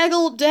 hey,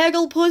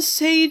 Daggle Puss,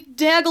 hey,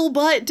 Daggle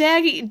Butt,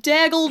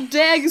 Daggle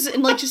Dags,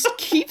 and, like, just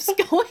keeps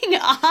going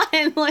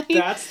on, like,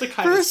 That's the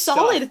kind for of a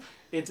solid,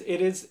 stuff.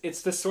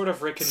 It's the sort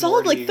of Rick and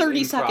solid, Morty like,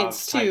 30 improv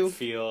seconds, type too.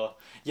 feel.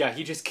 Yeah,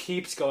 he just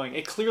keeps going.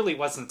 It clearly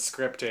wasn't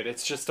scripted.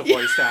 It's just a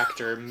voice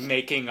actor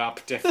making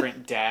up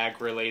different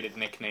Dag-related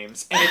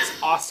nicknames, and it's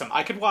awesome.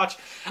 I could watch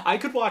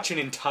an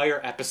entire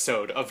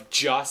episode of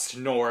just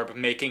Norb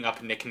making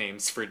up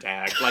nicknames for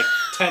Dag, like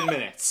 10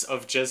 minutes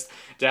of just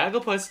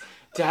Dagglepuss,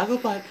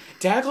 Dagglebutt,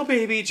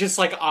 Dagglebaby, just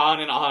like on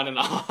and on and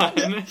on.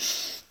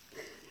 It's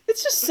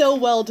just so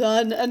well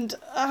done, and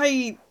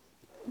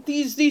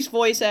these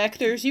voice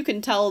actors, you can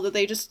tell that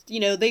they just,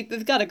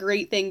 they've got a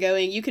great thing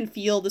going. You can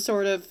feel the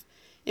sort of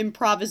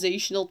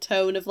improvisational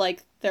tone of,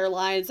 like, their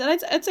lines, and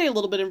I'd say a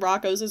little bit in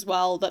Rocko's as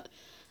well, but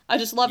I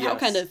just love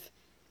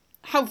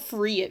how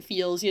free it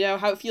feels,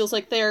 how it feels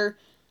like they're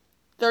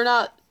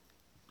not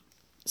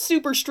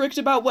super strict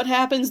about what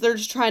happens, they're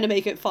just trying to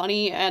make it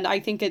funny, and I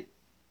think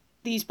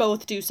these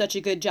both do such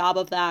a good job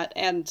of that,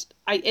 and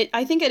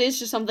I think it is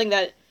just something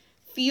that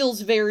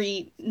feels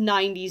very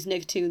 90s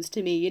Nicktoons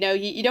to me,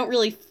 you don't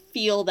really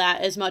feel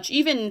that as much,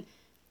 even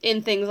in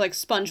things like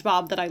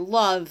SpongeBob that I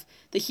love,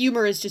 the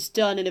humor is just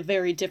done in a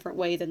very different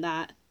way than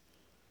that.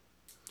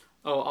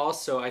 Oh,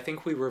 also, I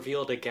think we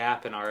revealed a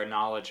gap in our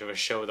knowledge of a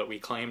show that we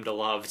claim to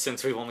love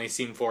since we've only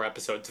seen 4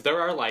 episodes. There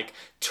are, like,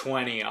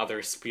 20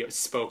 other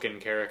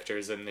spoken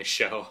characters in this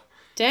show.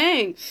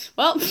 Dang.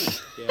 Well...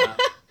 Yeah.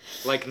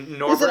 Like,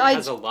 Norbert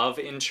has a love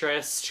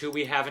interest who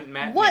we haven't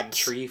met named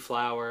Tree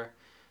Flower.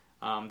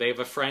 They have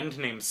a friend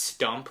named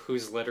Stump,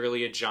 who's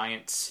literally a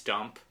giant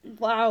stump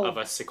of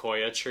a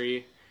sequoia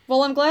tree.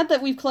 Well, I'm glad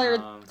that we've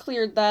cleared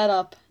that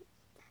up.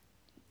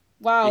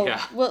 Wow.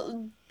 Yeah.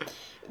 Well,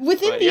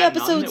 within the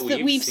episodes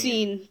that we've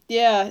seen,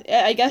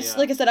 I guess,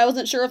 like I said, I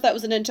wasn't sure if that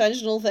was an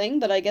intentional thing,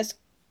 but I guess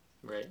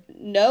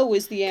no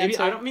is the answer. Maybe,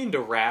 I don't mean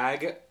to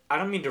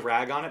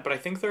rag on it, but I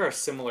think there are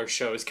similar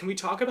shows. Can we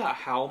talk about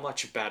how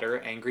much better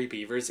Angry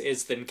Beavers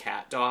is than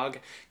Cat Dog?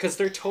 Because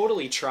they're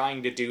totally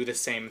trying to do the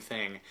same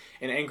thing,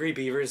 and Angry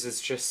Beavers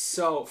is just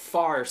so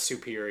far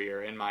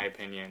superior, in my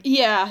opinion.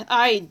 Yeah,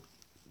 I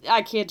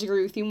can't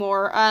agree with you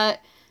more. And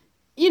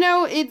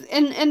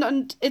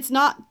it's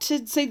not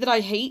to say that I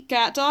hate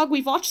Cat Dog.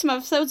 We've watched some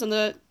episodes on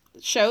the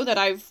show that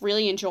I've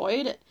really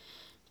enjoyed,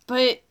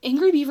 but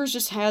Angry Beavers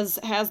just has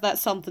that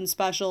something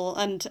special,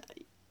 and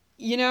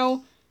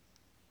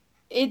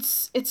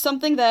it's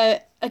something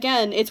that,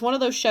 again, it's one of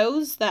those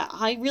shows that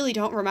I really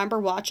don't remember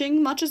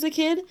watching much as a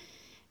kid,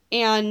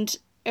 and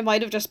it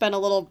might have just been a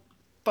little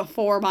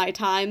before my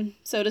time,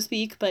 so to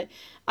speak, but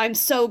I'm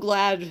so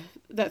glad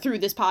that through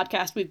this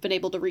podcast we've been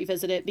able to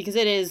revisit it, because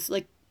it is,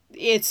 like,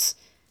 it's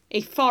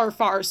a far,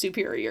 far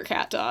superior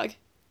Cat Dog.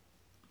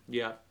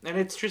 Yeah, and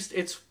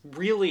it's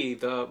really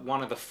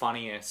one of the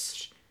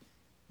funniest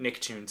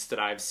Nicktoons that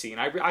I've seen.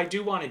 I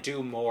do want to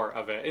do more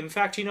of it. In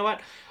fact, you know what?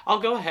 I'll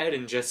go ahead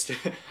and just,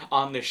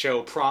 on the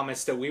show,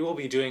 promise that we will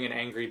be doing an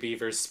Angry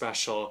Beavers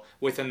special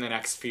within the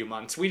next few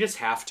months. We just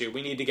have to.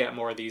 We need to get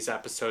more of these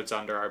episodes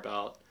under our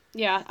belt.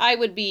 Yeah, I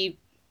would be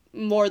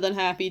more than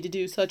happy to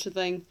do such a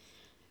thing.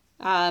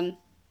 Yeah,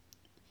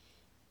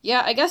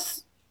 I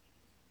guess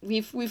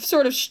we've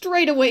sort of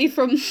strayed away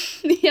from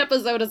the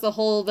episode as a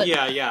whole, but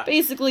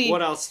basically...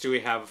 What else do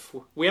we have?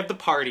 We have the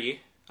party,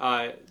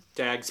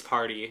 Dag's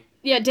party.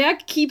 Yeah,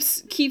 Dag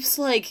keeps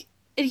like,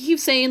 he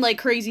keeps saying, like,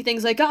 crazy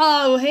things like,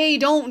 oh, hey,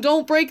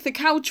 don't break the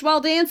couch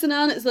while dancing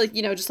on it. It's like,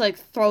 just, like,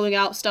 throwing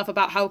out stuff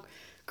about how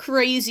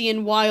crazy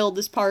and wild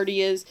this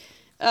party is.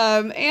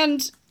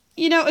 And,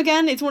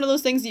 again, it's one of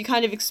those things you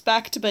kind of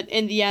expect, but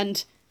in the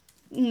end,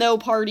 no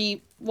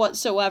party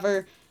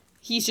whatsoever.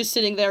 He's just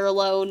sitting there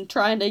alone,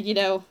 trying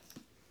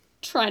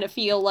to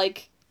feel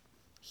like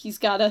he's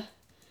got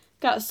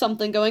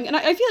something going. And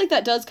I feel like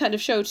that does kind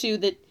of show, too,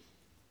 that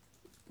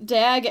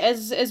Dag,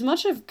 as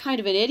much of kind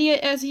of an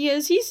idiot as he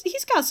is,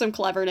 he's got some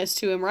cleverness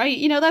to him, right?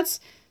 That's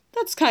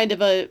kind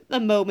of a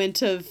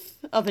moment of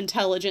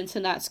intelligence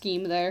in that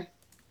scheme there.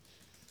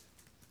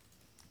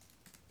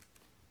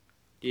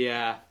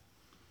 Yeah.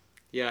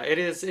 Yeah, it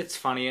is. It's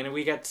funny, and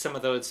we get some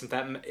of those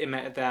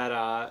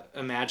that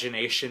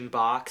imagination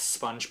box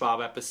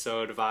SpongeBob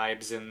episode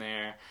vibes in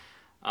there.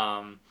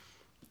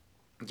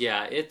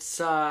 Yeah,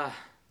 it's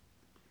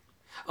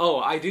Oh,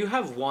 I do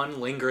have one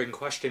lingering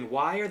question.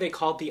 Why are they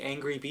called the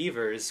Angry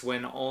Beavers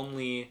when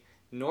only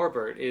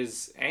Norbert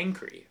is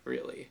angry,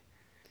 really?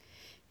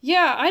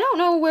 Yeah, I don't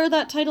know where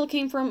that title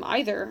came from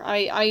either.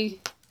 I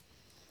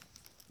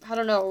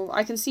don't know.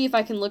 I can see if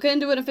I can look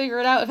into it and figure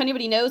it out. If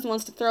anybody knows and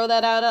wants to throw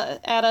that out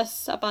at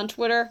us up on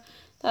Twitter,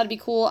 that'd be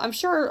cool. I'm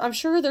sure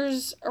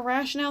there's a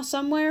rationale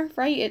somewhere,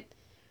 right?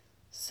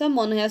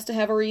 Someone has to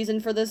have a reason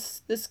for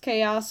this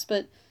chaos,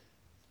 but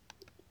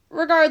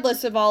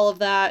regardless of all of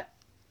that,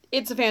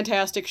 it's a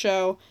fantastic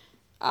show.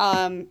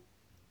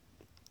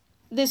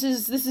 This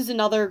is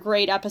another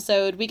great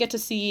episode. We get to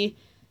see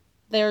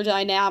their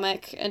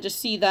dynamic and just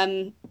see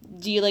them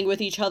dealing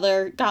with each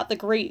other. Got the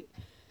great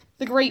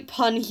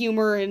pun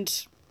humor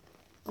and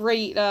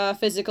great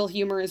physical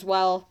humor as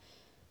well.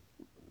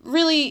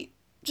 Really,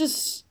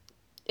 just,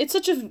 it's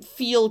such a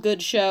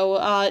feel-good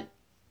show.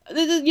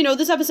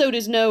 This episode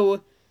is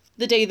no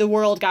The Day the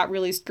World Got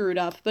Really Screwed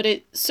Up, but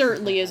it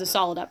certainly is a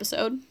solid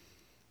episode.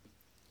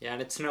 Yeah,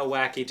 and it's no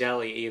wacky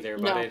deli either,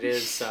 but it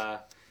is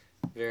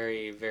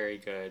very, very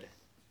good.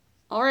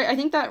 Alright, I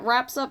think that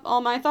wraps up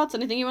all my thoughts.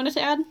 Anything you wanted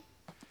to add?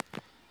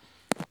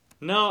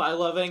 No, I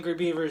love Angry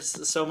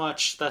Beavers so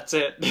much. That's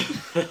it.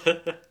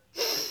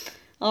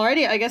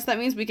 Alrighty, I guess that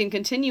means we can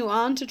continue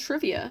on to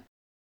trivia.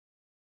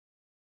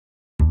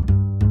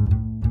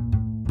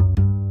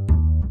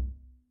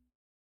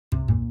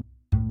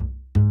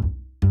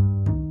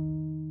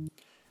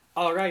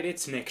 Alright,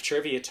 it's Nick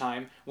Trivia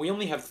time. We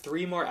only have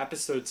 3 more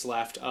episodes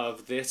left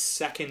of this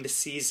second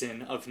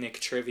season of Nick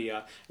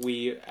Trivia.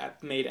 We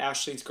made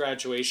Ashley's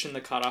graduation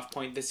the cutoff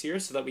point this year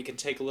so that we can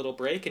take a little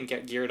break and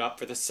get geared up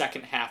for the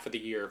second half of the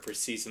year for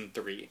season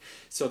 3.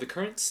 So the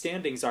current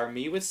standings are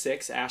me with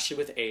 6, Ashley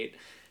with 8.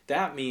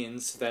 That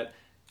means that,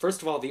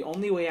 first of all, the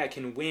only way I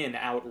can win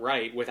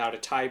outright without a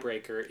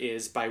tiebreaker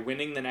is by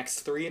winning the next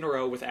 3 in a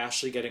row with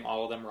Ashley getting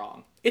all of them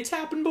wrong. It's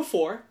happened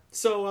before,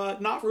 so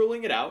not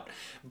ruling it out.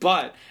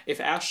 But if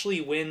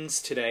Ashley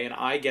wins today and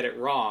I get it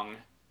wrong,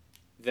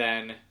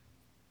 then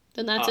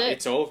that's it.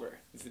 It's over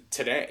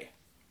today.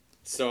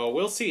 So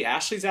we'll see.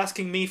 Ashley's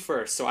asking me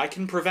first, so I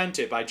can prevent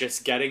it by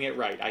just getting it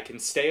right. I can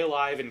stay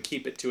alive and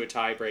keep it to a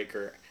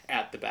tiebreaker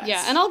at the best.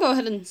 Yeah, and I'll go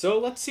ahead and... So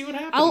let's see what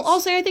happens.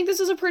 I'll say I think this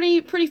is a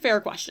pretty fair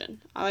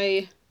question. We'll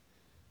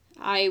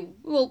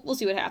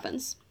see what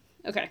happens.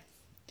 Okay.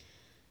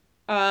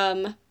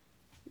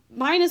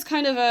 Mine is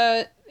kind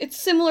of it's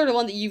similar to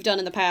one that you've done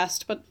in the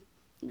past, but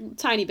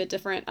tiny bit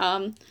different.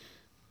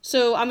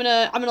 So I'm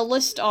gonna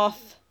list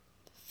off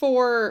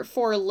four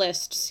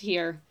lists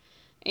here,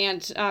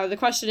 and the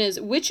question is,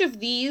 which of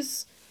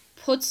these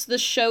puts the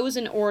shows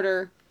in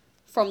order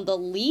from the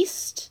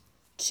least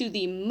to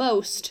the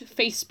most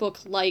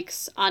Facebook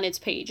likes on its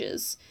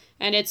pages?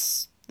 And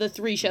it's the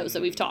 3 shows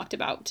that we've talked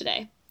about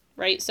today,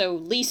 right? So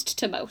least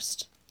to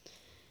most.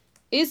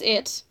 Is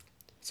it...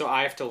 So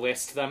I have to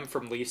list them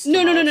from least to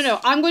most? No.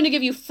 I'm going to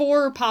give you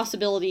 4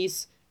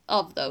 possibilities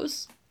of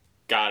those.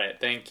 Got it.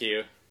 Thank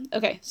you.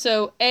 Okay,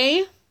 so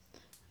A,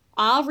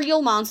 Aaahh!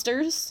 Real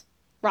Monsters,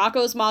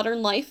 Rocko's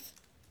Modern Life,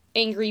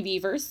 Angry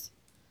Beavers.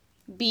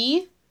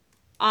 B,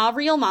 Aaahh!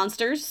 Real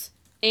Monsters,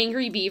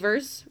 Angry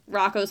Beavers,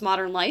 Rocko's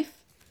Modern Life.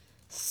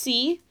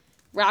 C,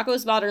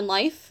 Rocko's Modern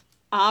Life,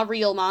 Aaahh!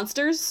 Real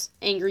Monsters,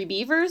 Angry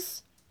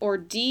Beavers. Or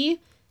D,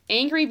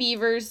 Angry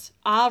Beavers,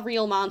 Aaahh!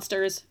 Real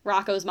Monsters,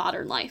 Rocko's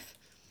Modern Life.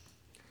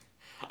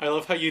 I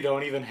love how you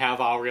don't even have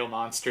Aaahh! Real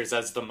Monsters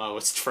as the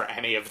most for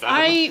any of them.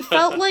 I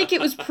felt like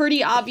it was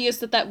pretty obvious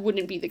that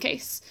wouldn't be the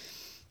case.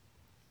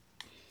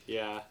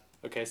 Yeah.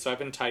 Okay, so I've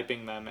been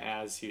typing them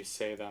as you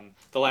say them.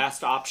 The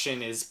last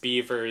option is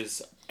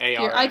Beavers,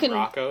 Aaahh! And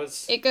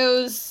Rocko's. It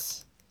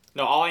goes...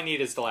 No, all I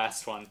need is the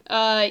last one.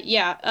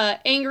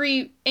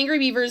 Angry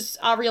Beavers,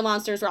 Aaahh! Real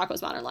Monsters,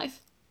 Rocko's Modern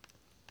Life.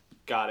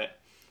 Got it.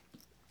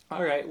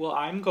 Alright, well,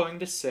 I'm going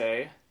to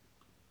say...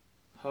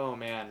 Oh,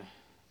 man.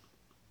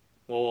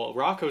 Well,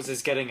 Rocko's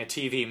is getting a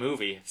TV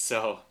movie,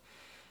 so...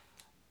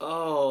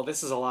 Oh,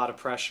 this is a lot of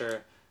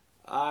pressure.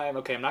 I'm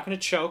not going to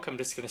choke, I'm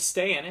just going to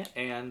stay in it,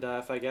 and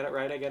if I get it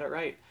right, I get it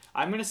right.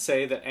 I'm going to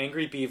say that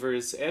Angry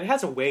Beavers, it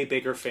has a way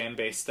bigger fan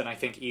base than I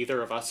think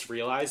either of us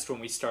realized when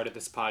we started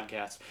this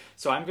podcast.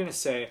 So I'm going to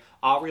say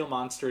Aaahh! Real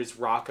Monsters,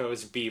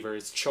 Rocko's,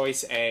 Beavers,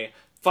 choice A.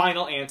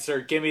 Final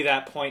answer, give me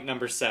that point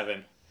number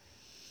 7.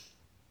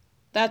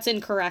 That's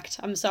incorrect,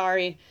 I'm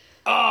sorry.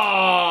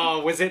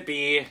 Oh, was it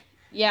B?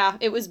 Yeah,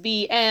 it was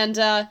B, and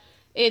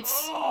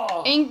it's...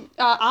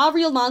 Aaahh!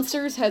 Real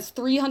Monsters has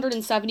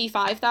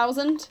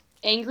 375,000,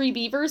 Angry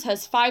Beavers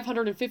has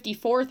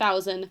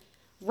 554,000,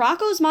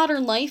 Rocko's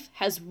Modern Life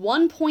has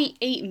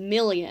 1.8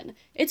 million.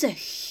 It's a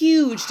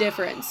huge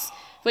difference,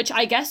 which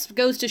I guess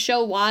goes to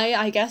show why,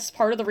 I guess,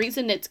 part of the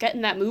reason it's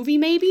getting that movie,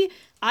 maybe?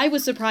 I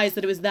was surprised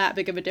that it was that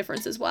big of a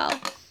difference as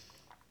well.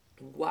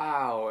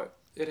 Wow,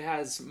 it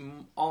has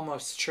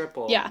almost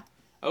triple. Yeah.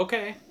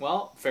 Okay,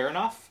 well, fair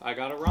enough. I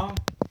got it wrong.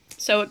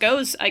 So it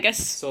goes, I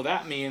guess. So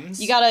that means...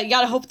 You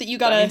gotta hope that you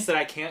gotta... That means that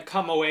I can't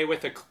come away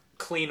with a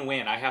clean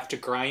win. I have to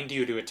grind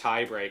you to a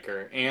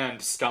tiebreaker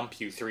and stump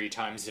you 3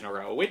 times in a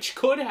row, which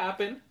could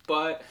happen,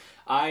 but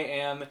I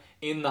am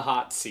in the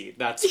hot seat,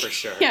 that's for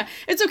sure. Yeah,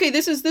 it's okay.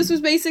 This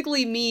was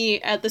basically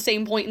me at the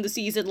same point in the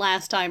season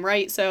last time,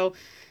 right? So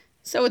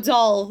it's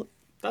all...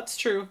 That's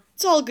true.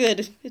 It's all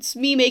good. It's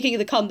me making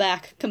the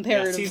comeback,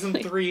 comparatively. Yeah,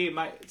 season 3,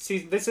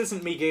 this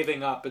isn't me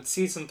giving up, but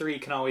season 3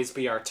 can always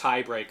be our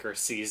tiebreaker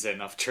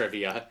season of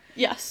trivia.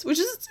 Yes, which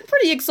is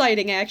pretty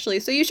exciting, actually.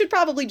 So you should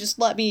probably just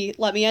let me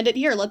end it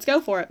here. Let's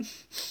go for it.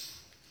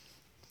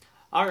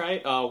 All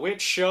right, which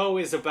show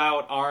is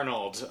about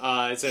Arnold?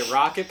 Is it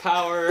Rocket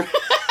Power,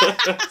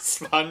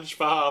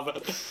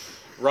 SpongeBob,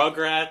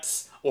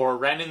 Rugrats, or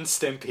Ren and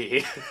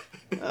Stimpy?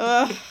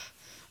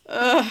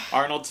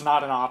 Arnold's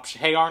not an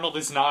option. Hey, Arnold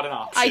is not an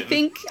option.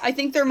 I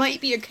think there might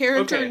be a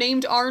character Okay.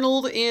 named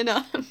Arnold in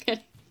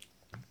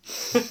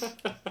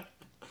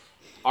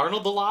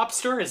Arnold the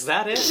Lobster? Is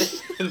that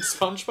it? In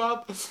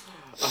SpongeBob?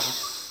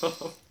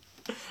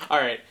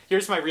 Alright,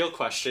 here's my real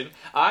question.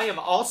 I am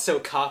also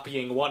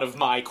copying one of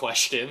my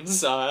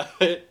questions,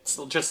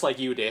 just like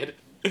you did.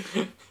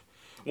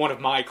 One of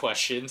my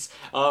questions.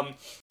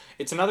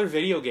 It's another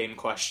video game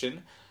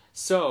question.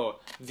 So,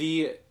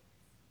 the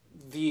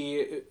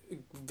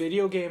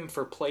video game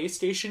for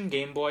PlayStation,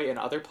 Game Boy, and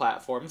other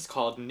platforms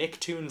called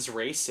Nicktoons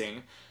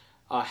Racing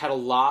had a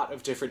lot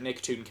of different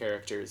Nicktoon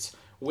characters.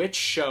 Which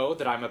show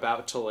that I'm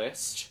about to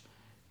list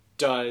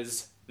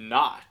does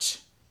not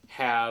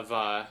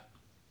have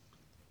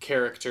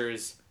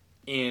characters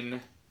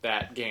in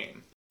that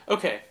game?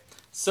 Okay,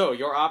 so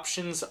your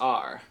options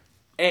are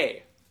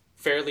A.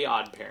 Fairly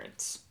Odd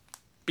Parents,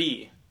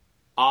 B.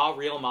 Aaahh!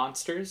 Real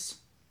Monsters,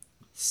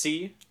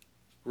 C.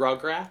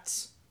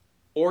 Rugrats,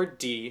 or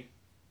D.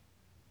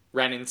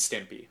 Ren and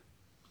Stimpy.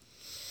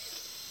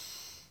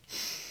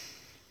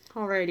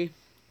 Alrighty.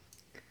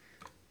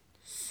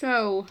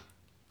 So,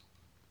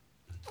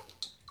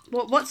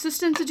 what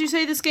system did you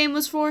say this game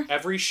was for?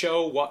 Every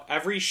show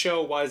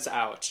was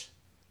out.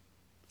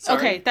 Sorry?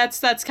 Okay,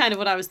 that's kind of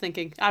what I was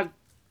thinking.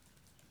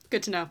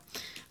 Good to know.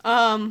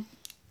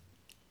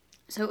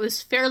 So it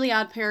was Fairly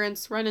Odd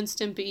Parents, Ren and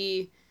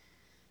Stimpy,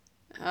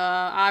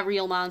 Aaahh!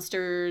 Real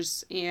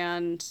Monsters,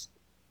 and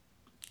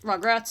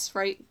Rugrats,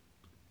 right?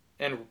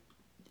 And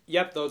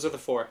yep, those are the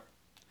four.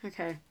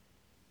 Okay.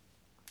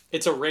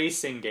 It's a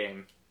racing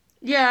game.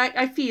 Yeah,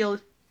 I feel.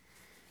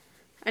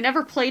 I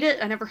never played it.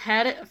 I never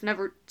had it. I've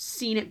never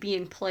seen it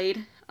being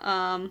played.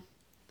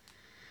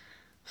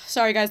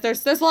 Sorry guys,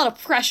 there's a lot of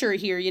pressure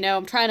here, you know.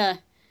 I'm trying to,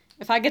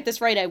 if I get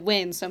this right, I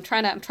win. So I'm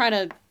trying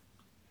to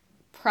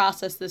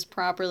process this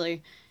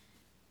properly.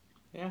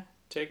 Yeah,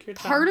 take your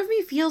time. Part of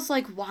me feels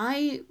like,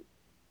 why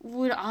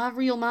would Aaahh!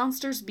 Real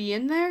Monsters be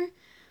in there?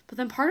 But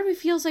then part of me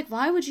feels like,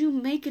 why would you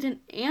make it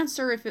an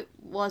answer if it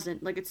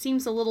wasn't? Like, it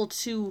seems a little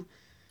too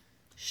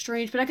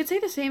strange. But I could say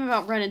the same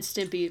about Ren and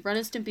Stimpy. Ren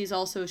and Stimpy is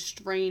also a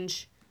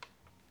strange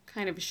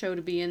kind of a show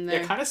to be in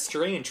there. Yeah, kind of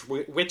strange.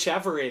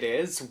 Whichever it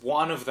is,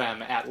 one of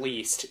them at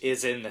least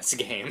is in this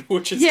game,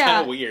 which is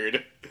kind of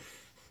weird.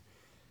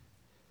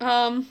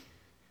 I'm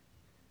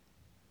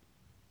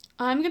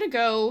gonna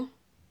go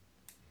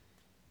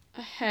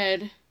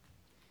ahead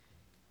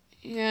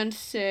and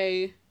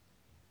say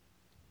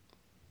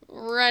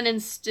Ren and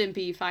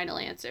Stimpy, final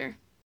answer.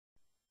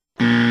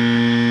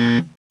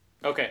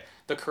 Okay,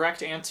 the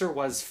correct answer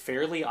was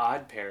Fairly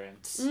Odd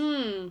Parents.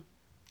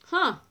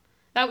 Huh.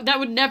 That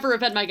would never have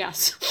been my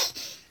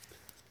guess.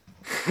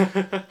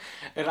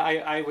 And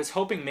I was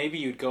hoping maybe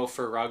you'd go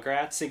for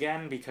Rugrats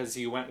again, because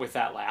you went with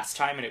that last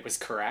time and it was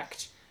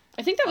correct.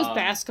 I think that was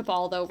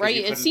basketball, though, right?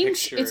 you It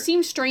couldn't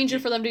seemed stranger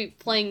for them to be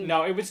playing.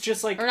 No, it was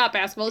just like... Or not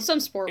basketball, it was some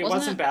sport, It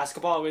wasn't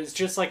basketball, it was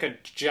just like a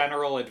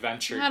general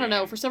adventure I don't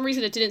know, for some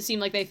reason it didn't seem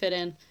like they fit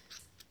in.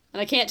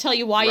 And I can't tell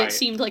you why it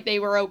seemed like they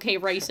were okay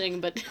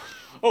racing, but...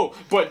 Oh,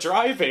 but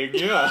driving,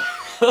 yeah.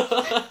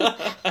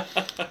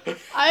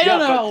 I don't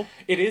know.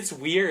 It is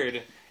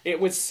weird.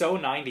 It was so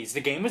 90s. The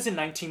game was in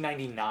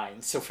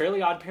 1999, so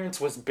Fairly Odd Parents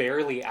was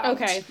barely out.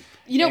 Okay.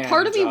 You know,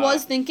 part of me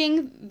was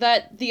thinking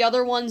that the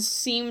other ones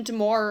seemed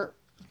more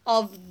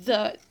of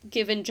the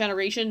given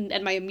generation,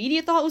 and my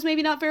immediate thought was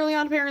maybe not Fairly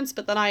Odd Parents,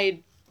 but then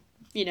I,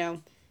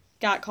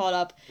 got caught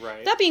up.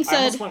 Right. That being said...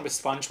 I almost went with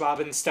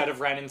SpongeBob instead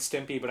of Ren and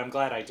Stimpy, but I'm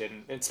glad I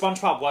didn't. And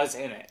SpongeBob was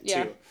in it,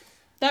 too.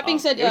 That being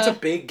said... It's a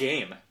big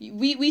game.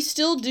 We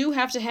still do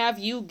have to have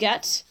you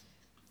get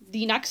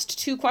the next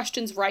two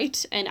questions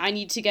right, and I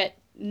need to get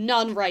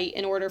none right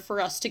in order for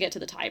us to get to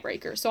the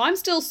tiebreaker. So I'm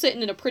still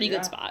sitting in a pretty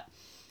good spot.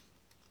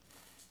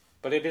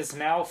 But it is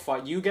now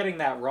fun. You getting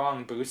that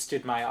wrong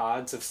boosted my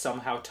odds of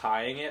somehow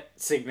tying it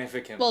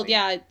significantly. Well,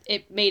 yeah,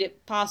 it made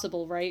it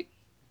possible, right?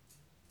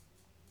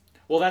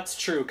 Well, that's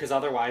true, because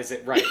otherwise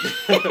it... Right.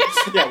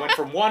 Yeah, it went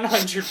from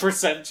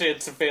 100%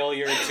 chance of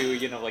failure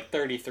to,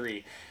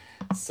 33.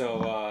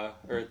 So,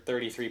 or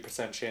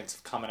 33% chance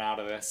of coming out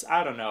of this.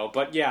 I don't know.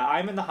 But yeah,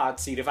 I'm in the hot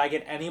seat if I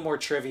get any more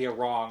trivia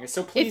wrong.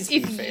 So please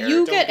be fair. If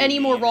you get any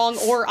more wrong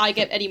or I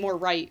get any more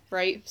right?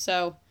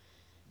 So,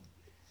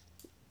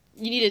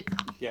 you need to...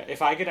 Yeah,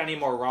 if I get any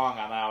more wrong,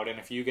 I'm out. And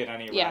if you get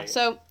any right... Yeah,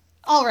 so,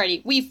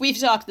 alrighty. We've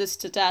talked this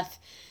to death.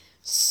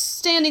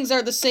 Standings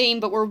are the same,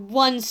 but we're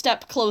one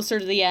step closer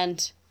to the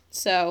end.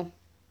 So...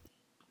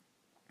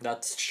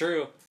 That's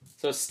true.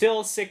 So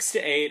still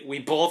 6-8, we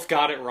both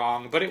got it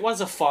wrong, but it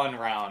was a fun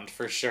round,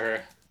 for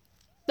sure.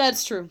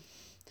 That's true.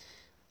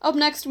 Up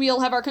next,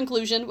 we'll have our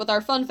conclusion with our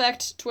fun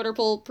fact Twitter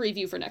poll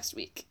preview for next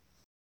week.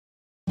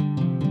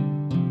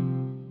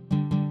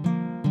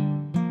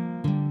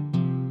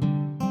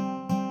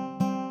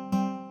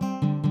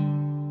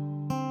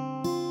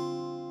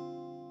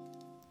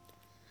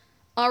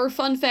 Our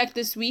fun fact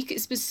this week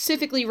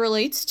specifically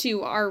relates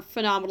to our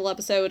phenomenal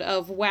episode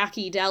of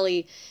Wacky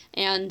Deli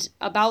and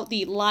about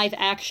the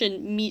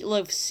live-action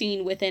meatloaf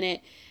scene within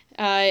it.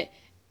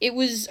 It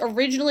was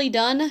originally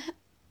done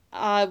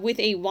with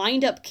a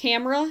wind-up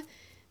camera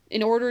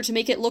in order to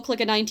make it look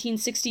like a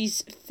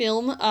 1960s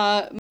film.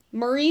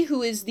 Murray,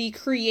 who is the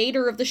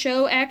creator of the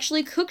show,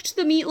 actually cooked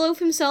the meatloaf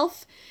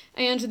himself,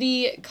 and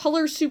the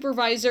color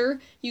supervisor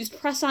used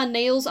press-on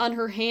nails on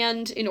her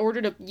hand in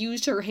order to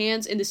use her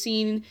hands in the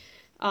scene.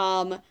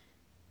 Everything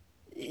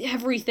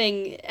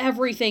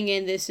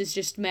in this is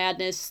just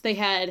madness. They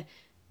had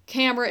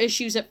camera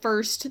issues at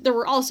first. There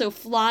were also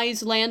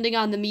flies landing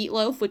on the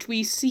meatloaf, which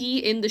we see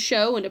in the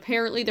show, and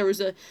apparently there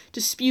was a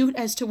dispute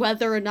as to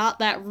whether or not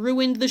that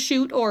ruined the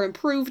shoot or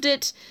improved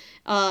it.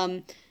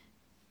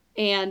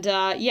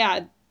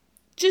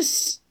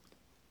 Just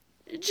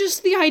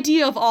the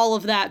idea of all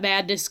of that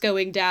madness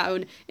going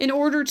down in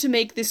order to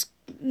make this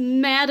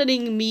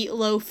maddening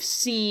meatloaf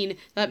scene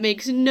that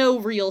makes no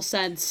real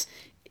sense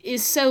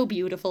is so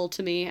beautiful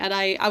to me, and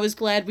I was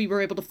glad we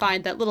were able to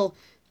find that little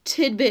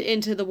tidbit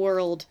into the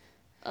world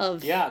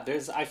of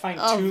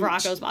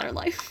Rocko's modern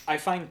life. I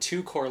find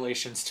two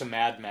correlations to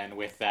Mad Men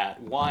with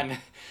that. One,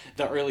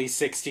 the early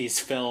 60s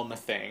film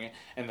thing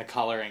and the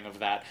coloring of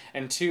that,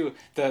 and two,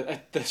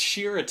 the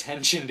sheer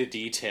attention to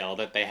detail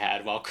that they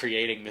had while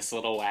creating this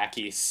little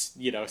wacky,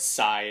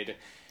 side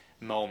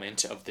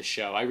moment of the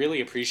show. I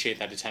really appreciate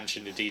that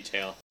attention to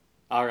detail.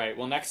 Alright,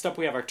 well, next up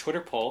we have our Twitter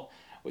poll.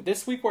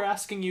 This week we're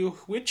asking you,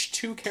 which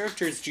two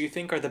characters do you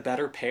think are the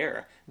better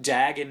pair?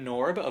 Dag and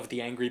Norb of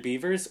the Angry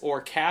Beavers,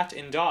 or Cat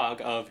and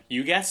Dog of,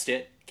 you guessed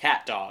it,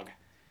 Cat Dog?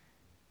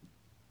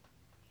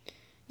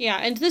 Yeah,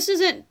 and this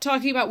isn't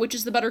talking about which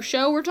is the better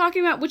show, we're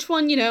talking about which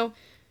one,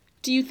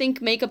 do you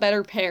think make a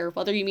better pair?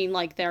 Whether you mean,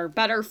 like, they're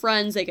better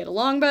friends, they get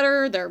along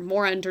better, they're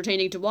more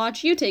entertaining to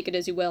watch, you take it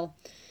as you will.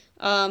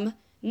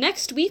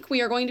 Next week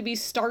we are going to be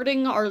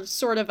starting our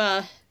sort of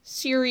a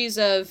series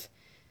of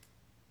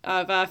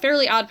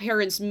Fairly Odd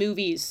Parents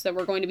movies that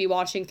we're going to be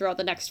watching throughout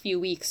the next few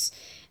weeks.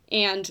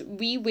 And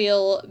we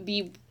will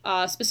be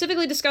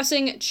specifically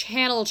discussing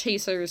Channel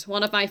Chasers,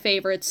 one of my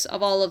favorites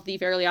of all of the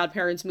Fairly Odd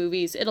Parents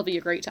movies. It'll be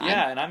a great time.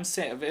 Yeah, and I'm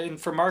saying, and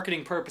for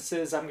marketing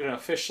purposes, I'm going to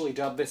officially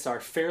dub this our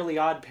Fairly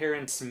Odd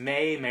Parents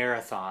May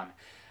Marathon.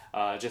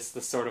 Just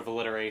the sort of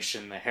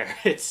alliteration there.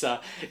 It's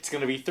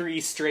going to be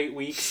 3 straight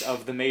weeks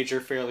of the major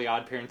Fairly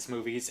Odd Parents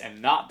movies,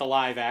 and not the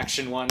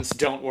live-action ones.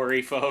 Don't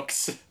worry,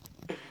 folks.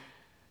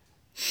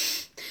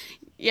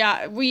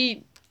 Yeah,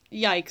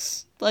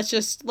 yikes.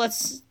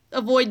 Let's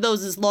avoid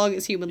those as long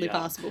as humanly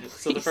possible, please.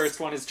 So the first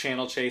one is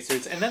Channel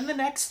Chasers, and then the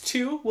next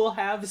two will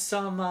have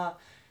some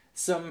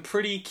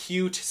pretty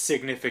cute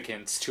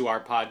significance to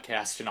our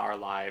podcast and our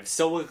lives.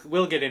 So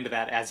we'll get into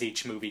that as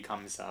each movie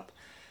comes up.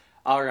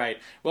 Alright,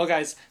 well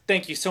guys,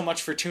 thank you so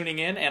much for tuning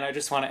in, and I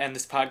just want to end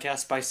this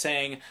podcast by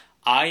saying,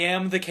 I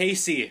am the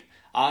Casey.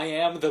 I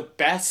am the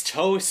best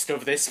host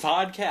of this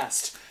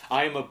podcast.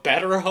 I am a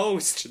better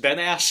host than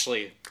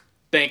Ashley.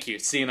 Thank you.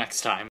 See you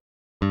next time.